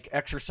almost like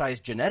exercise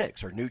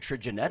genetics or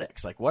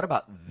nutrigenetics. Like, what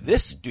about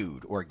this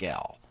dude or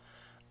gal?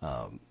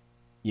 And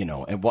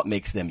what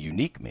makes them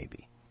unique,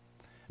 maybe.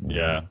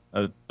 Yeah.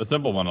 A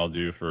simple one I'll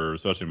do for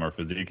especially more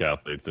physique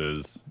athletes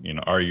is,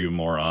 are you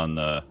more on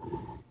the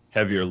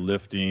heavier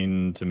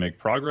lifting to make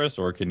progress,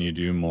 or can you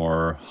do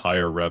more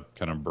higher rep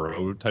kind of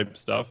bro type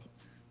stuff?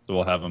 So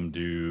we'll have them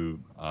do,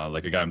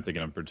 like a guy I'm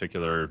thinking in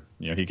particular,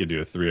 he could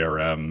do a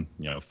 3RM,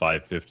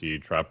 550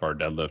 trap bar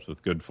deadlift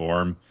with good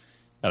form,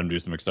 have him do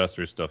some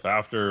accessory stuff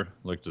after,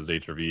 lift his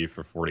HRV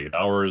for 48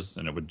 hours,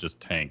 and it would just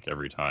tank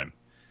every time.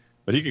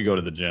 But he could go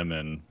to the gym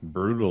and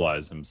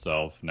brutalize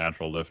himself,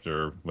 natural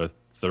lifter, with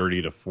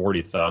 30 to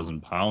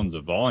 40,000 pounds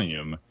of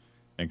volume,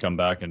 and come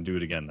back and do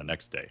it again the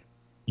next day.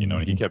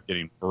 And he kept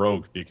getting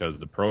broke because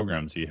the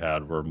programs he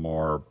had were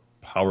more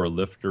power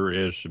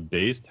lifter-ish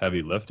based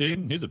heavy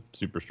lifting. He's a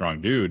super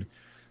strong dude,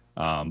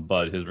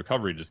 but his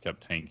recovery just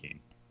kept tanking.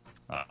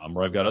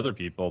 Where I've got other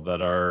people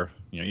that are,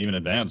 even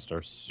advanced,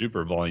 are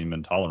super volume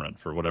intolerant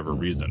for whatever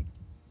reason.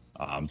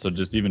 So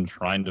just even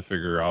trying to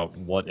figure out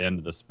what end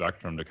of the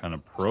spectrum to kind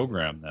of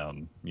program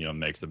them,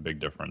 makes a big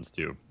difference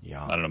too.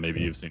 Yeah. I don't know,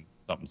 maybe you've seen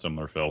something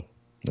similar, Phil.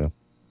 Yeah.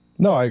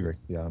 No, I agree.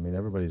 Yeah, I mean,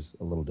 everybody's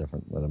a little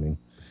different, but I mean,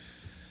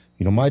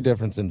 my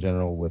difference in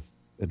general with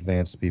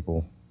advanced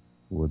people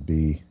would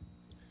be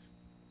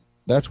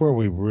that's where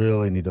we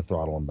really need to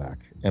throttle them back,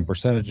 and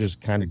percentages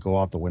kind of go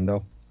out the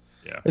window.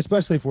 Yeah.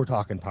 Especially if we're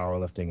talking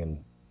powerlifting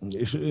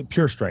and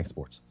pure strength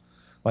sports.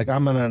 Like,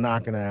 I'm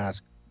not going to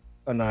ask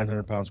a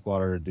 900-pound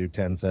squatter to do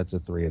 10 sets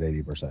of 3 at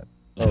 80%.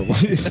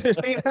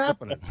 It ain't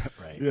happening.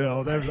 Right.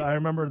 I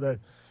remember that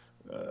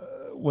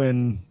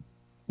when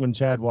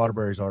Chad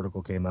Waterbury's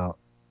article came out,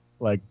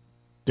 like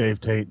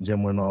Dave Tate and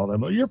Jim Wynn and all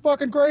them, you're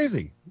fucking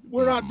crazy.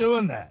 We're not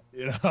doing that,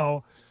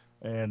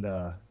 And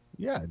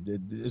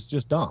it's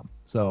just dumb.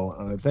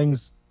 So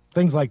things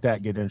like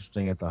that get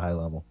interesting at the high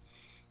level.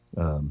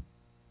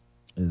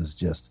 Is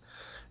just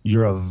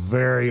you're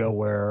very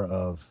aware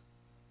of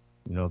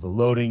the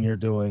loading you're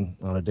doing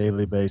on a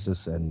daily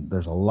basis, and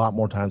there's a lot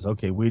more times,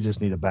 okay, we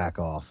just need to back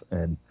off,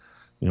 and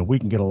we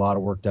can get a lot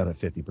of work done at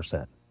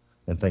 50%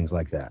 and things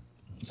like that.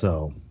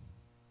 So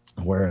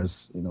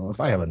whereas if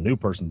I have a new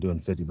person doing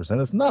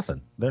 50%, it's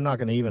nothing. They're not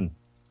going to even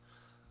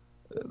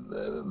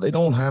they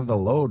don't have the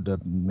load to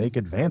make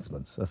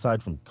advancements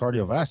aside from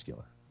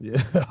cardiovascular,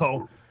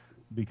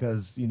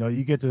 because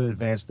you get to the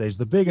advanced stage.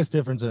 The biggest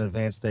difference in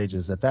advanced stage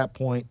is at that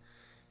point,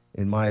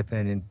 in my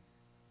opinion,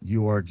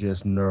 you are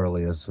just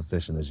neurally as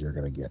sufficient as you're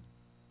going to get.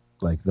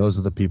 Like, those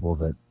are the people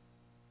that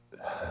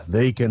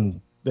they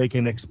can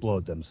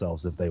explode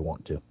themselves if they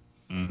want to.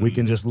 We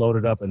can just load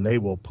it up and they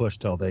will push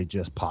till they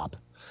just pop.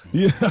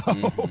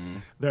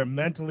 They're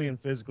mentally and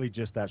physically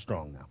just that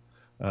strong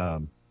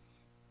now.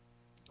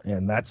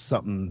 And that's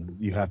something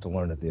you have to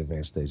learn at the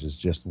advanced stage, is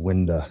just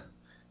when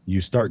you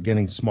start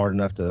getting smart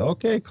enough to,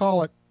 okay,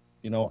 call it.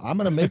 I'm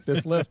going to make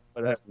this lift,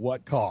 but at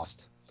what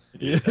cost?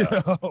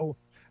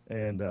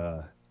 And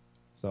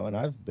and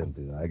I've been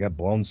through that. I got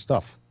blown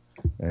stuff,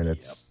 and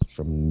it's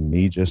from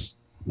me just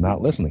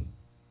not listening.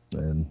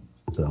 And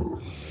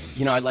so,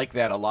 I like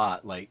that a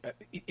lot. Like,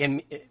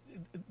 and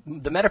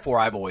the metaphor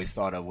I've always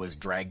thought of was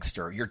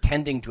dragster. You're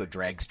tending to a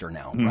dragster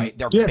now, right?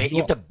 You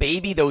have to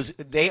baby those.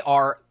 They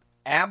are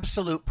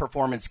absolute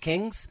performance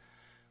kings,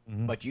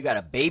 but you got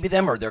to baby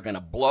them or they're going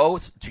to blow.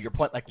 To your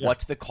point, like,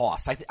 what's the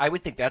cost? I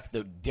would think that's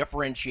the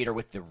differentiator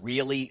with the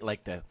really,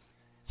 like,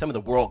 some of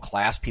the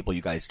world-class people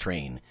you guys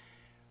train.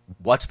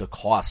 What's the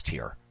cost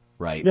here,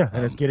 right? Yeah,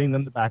 and it's getting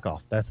them to back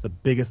off. That's the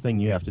biggest thing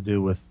you have to do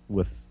with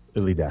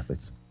elite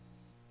athletes.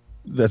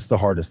 That's the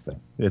hardest thing.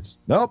 It's,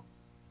 nope,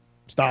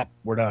 stop,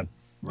 we're done.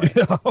 Right.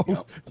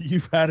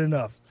 You've had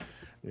enough.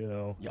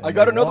 I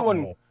got another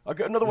one. I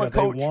got another one,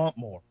 Coach. They want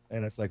more,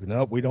 and it's like,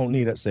 nope, we don't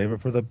need it. Save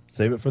it for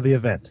the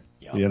event.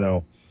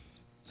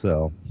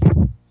 So.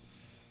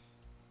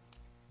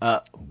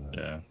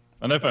 Yeah,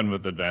 and I find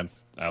with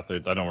advanced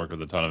athletes, I don't work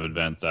with a ton of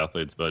advanced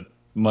athletes, but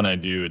when I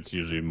do, it's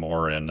usually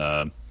more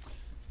in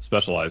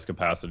specialized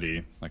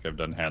capacity. Like I've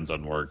done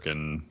hands-on work,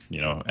 and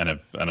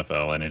NFL,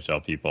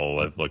 NHL people.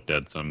 I've looked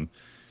at some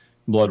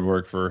blood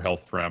work for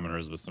health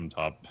parameters with some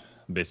top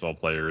baseball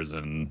players,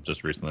 and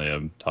just recently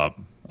a top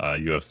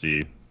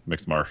UFC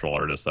mixed martial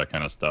artist, that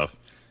kind of stuff.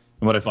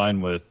 And what I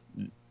find with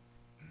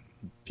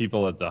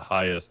people at the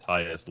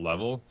highest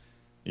level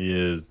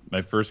is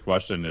my first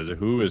question is,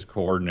 who is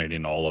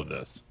coordinating all of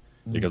this?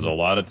 Because a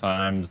lot of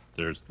times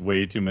there's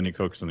way too many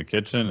cooks in the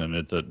kitchen and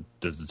it's a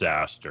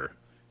disaster.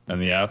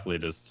 And the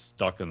athlete is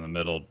stuck in the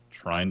middle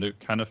trying to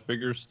kind of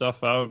figure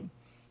stuff out.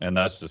 And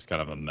that's just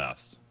kind of a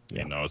mess,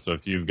 So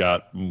if you've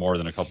got more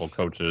than a couple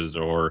coaches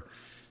or,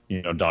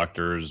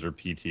 doctors or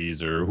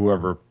PTs or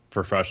whoever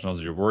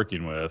professionals you're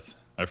working with,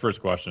 my first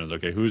question is,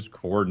 okay, who's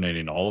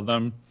coordinating all of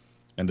them?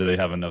 And do they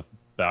have enough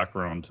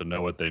background to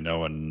know what they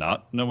know and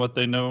not know what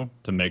they know,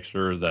 to make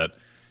sure that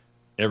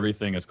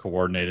everything is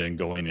coordinated and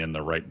going in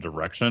the right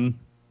direction?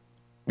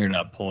 You're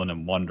not pulling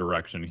in one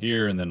direction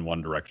here and then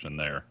one direction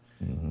there.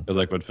 Because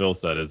like what Phil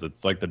said, is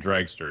it's like the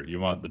dragster. You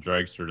want the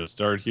dragster to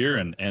start here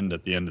and end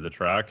at the end of the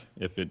track.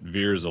 If it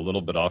veers a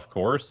little bit off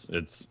course,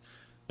 it's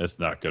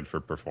not good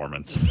for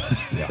performance.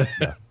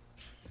 Yeah.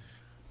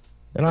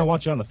 And I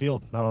want you on the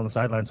field, not on the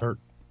sidelines hurt.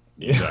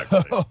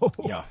 Exactly.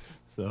 Yeah.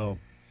 So.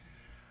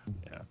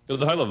 Yeah,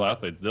 because the high-level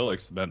athletes, they'll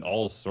expend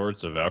all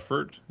sorts of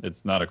effort.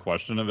 It's not a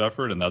question of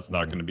effort, and that's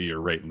not going to be your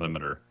rate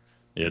limiter.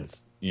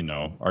 It's,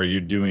 are you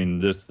doing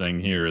this thing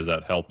here? Is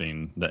that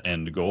helping the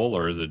end goal,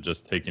 or is it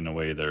just taking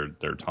away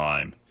their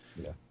time?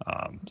 Yeah.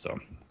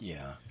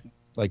 Yeah.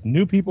 Like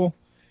new people,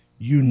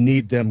 you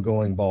need them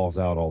going balls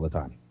out all the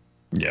time.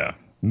 Yeah.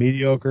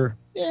 Mediocre,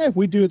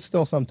 we do it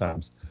still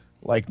sometimes.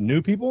 Like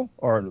new people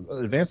or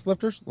advanced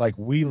lifters, like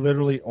we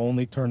literally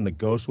only turn the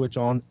go switch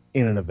on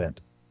in an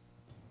event.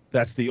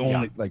 That's the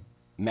only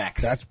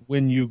max. That's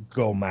when you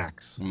go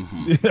max.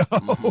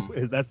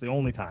 That's the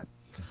only time.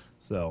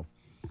 So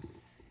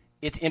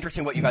it's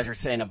interesting what you guys are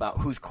saying about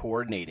who's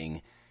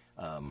coordinating.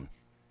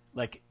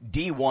 Like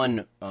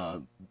D1,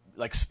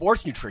 like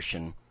sports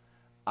nutrition.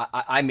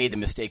 I made the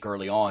mistake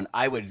early on.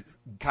 I would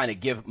kind of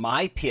give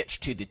my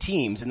pitch to the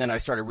teams, and then I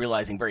started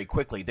realizing very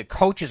quickly the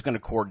coach is going to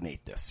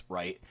coordinate this,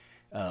 right?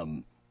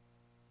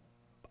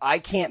 I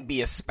can't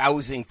be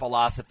espousing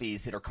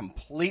philosophies that are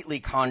completely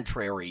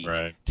contrary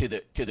to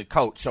the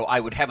coach. So I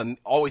would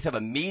always have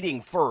a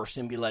meeting first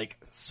and be like,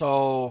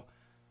 so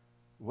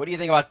what do you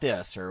think about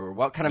this? Or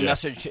what kind of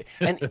message?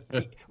 And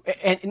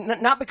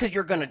not because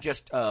you're going to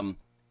just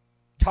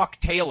tuck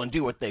tail and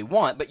do what they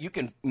want, but you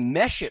can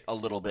mesh it a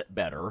little bit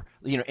better,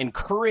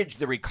 encourage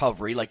the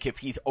recovery. Like if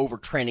he's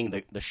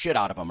overtraining the shit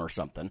out of him or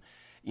something,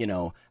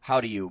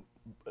 how do you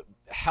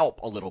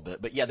help a little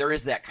bit? But yeah, there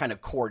is that kind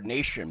of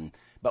coordination.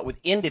 But with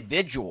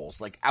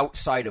individuals, like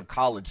outside of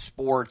college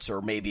sports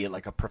or maybe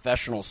like a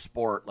professional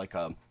sport like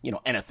a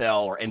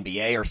NFL or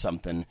NBA or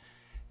something,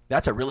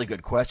 that's a really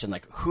good question.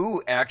 Like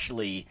who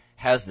actually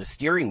has the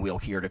steering wheel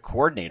here to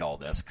coordinate all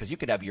this? Because you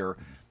could have your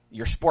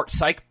sports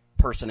psych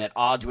person at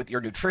odds with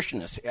your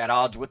nutritionist, at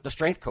odds with the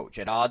strength coach,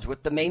 at odds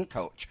with the main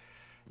coach.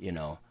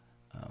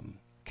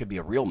 Could be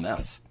a real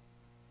mess.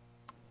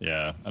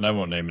 Yeah, and I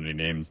won't name any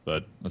names,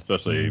 but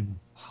especially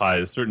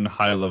certain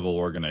high-level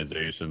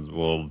organizations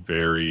will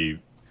vary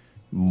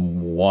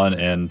one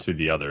end to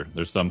the other.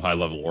 There's some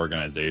high-level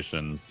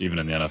organizations, even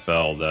in the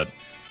NFL, that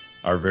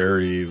are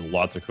very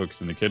lots of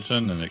cooks in the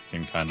kitchen, and it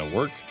can kind of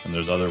work. And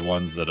there's other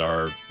ones that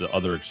are the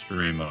other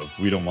extreme of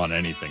we don't want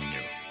anything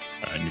new.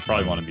 And you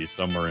probably want to be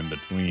somewhere in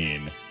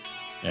between.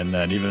 And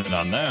then even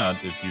on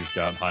that, if you've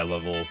got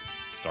high-level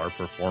star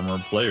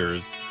performer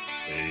players,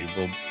 they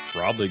will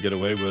probably get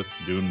away with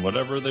doing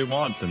whatever they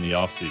want in the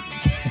off-season,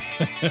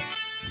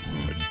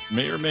 which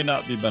may or may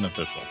not be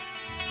beneficial.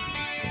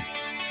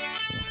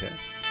 Okay.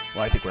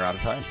 Well, I think we're out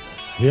of time.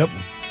 Yep.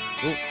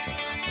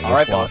 All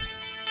right, fellas.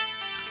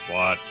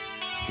 Squat.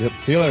 Yep.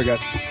 See you later,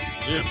 guys.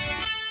 Yep.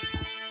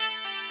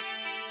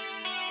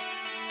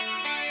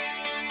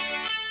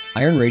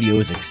 Iron Radio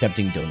is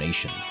accepting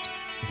donations.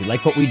 If you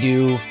like what we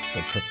do,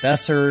 the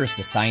professors,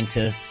 the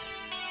scientists,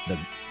 the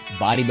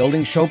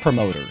bodybuilding show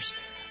promoters,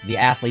 the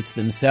athletes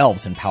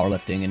themselves in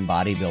powerlifting and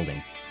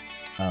bodybuilding,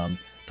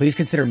 please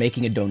consider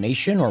making a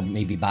donation or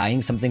maybe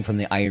buying something from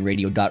the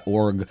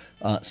ironradio.org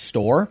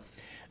store.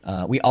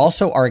 We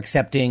also are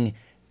accepting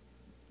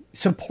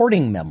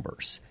supporting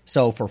members.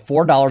 So for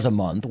 $4 a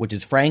month, which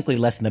is frankly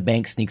less than the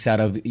bank sneaks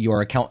out of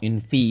your account in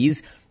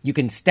fees, you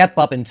can step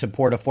up and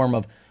support a form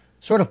of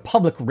sort of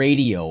public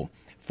radio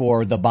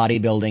for the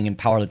bodybuilding and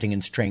powerlifting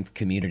and strength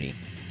community.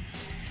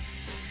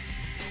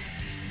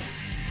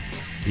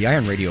 The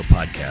Iron Radio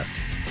podcast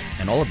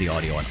and all of the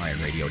audio on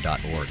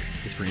ironradio.org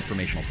is for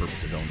informational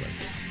purposes only.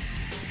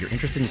 If you're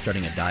interested in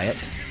starting a diet,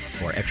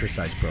 or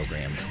exercise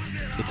program,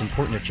 it's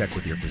important to check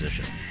with your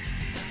physician.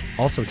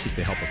 Also seek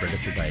the help of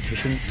registered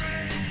dietitians,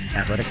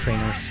 athletic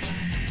trainers,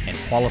 and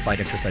qualified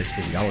exercise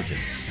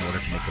physiologists in order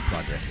to make the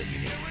progress that you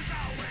need.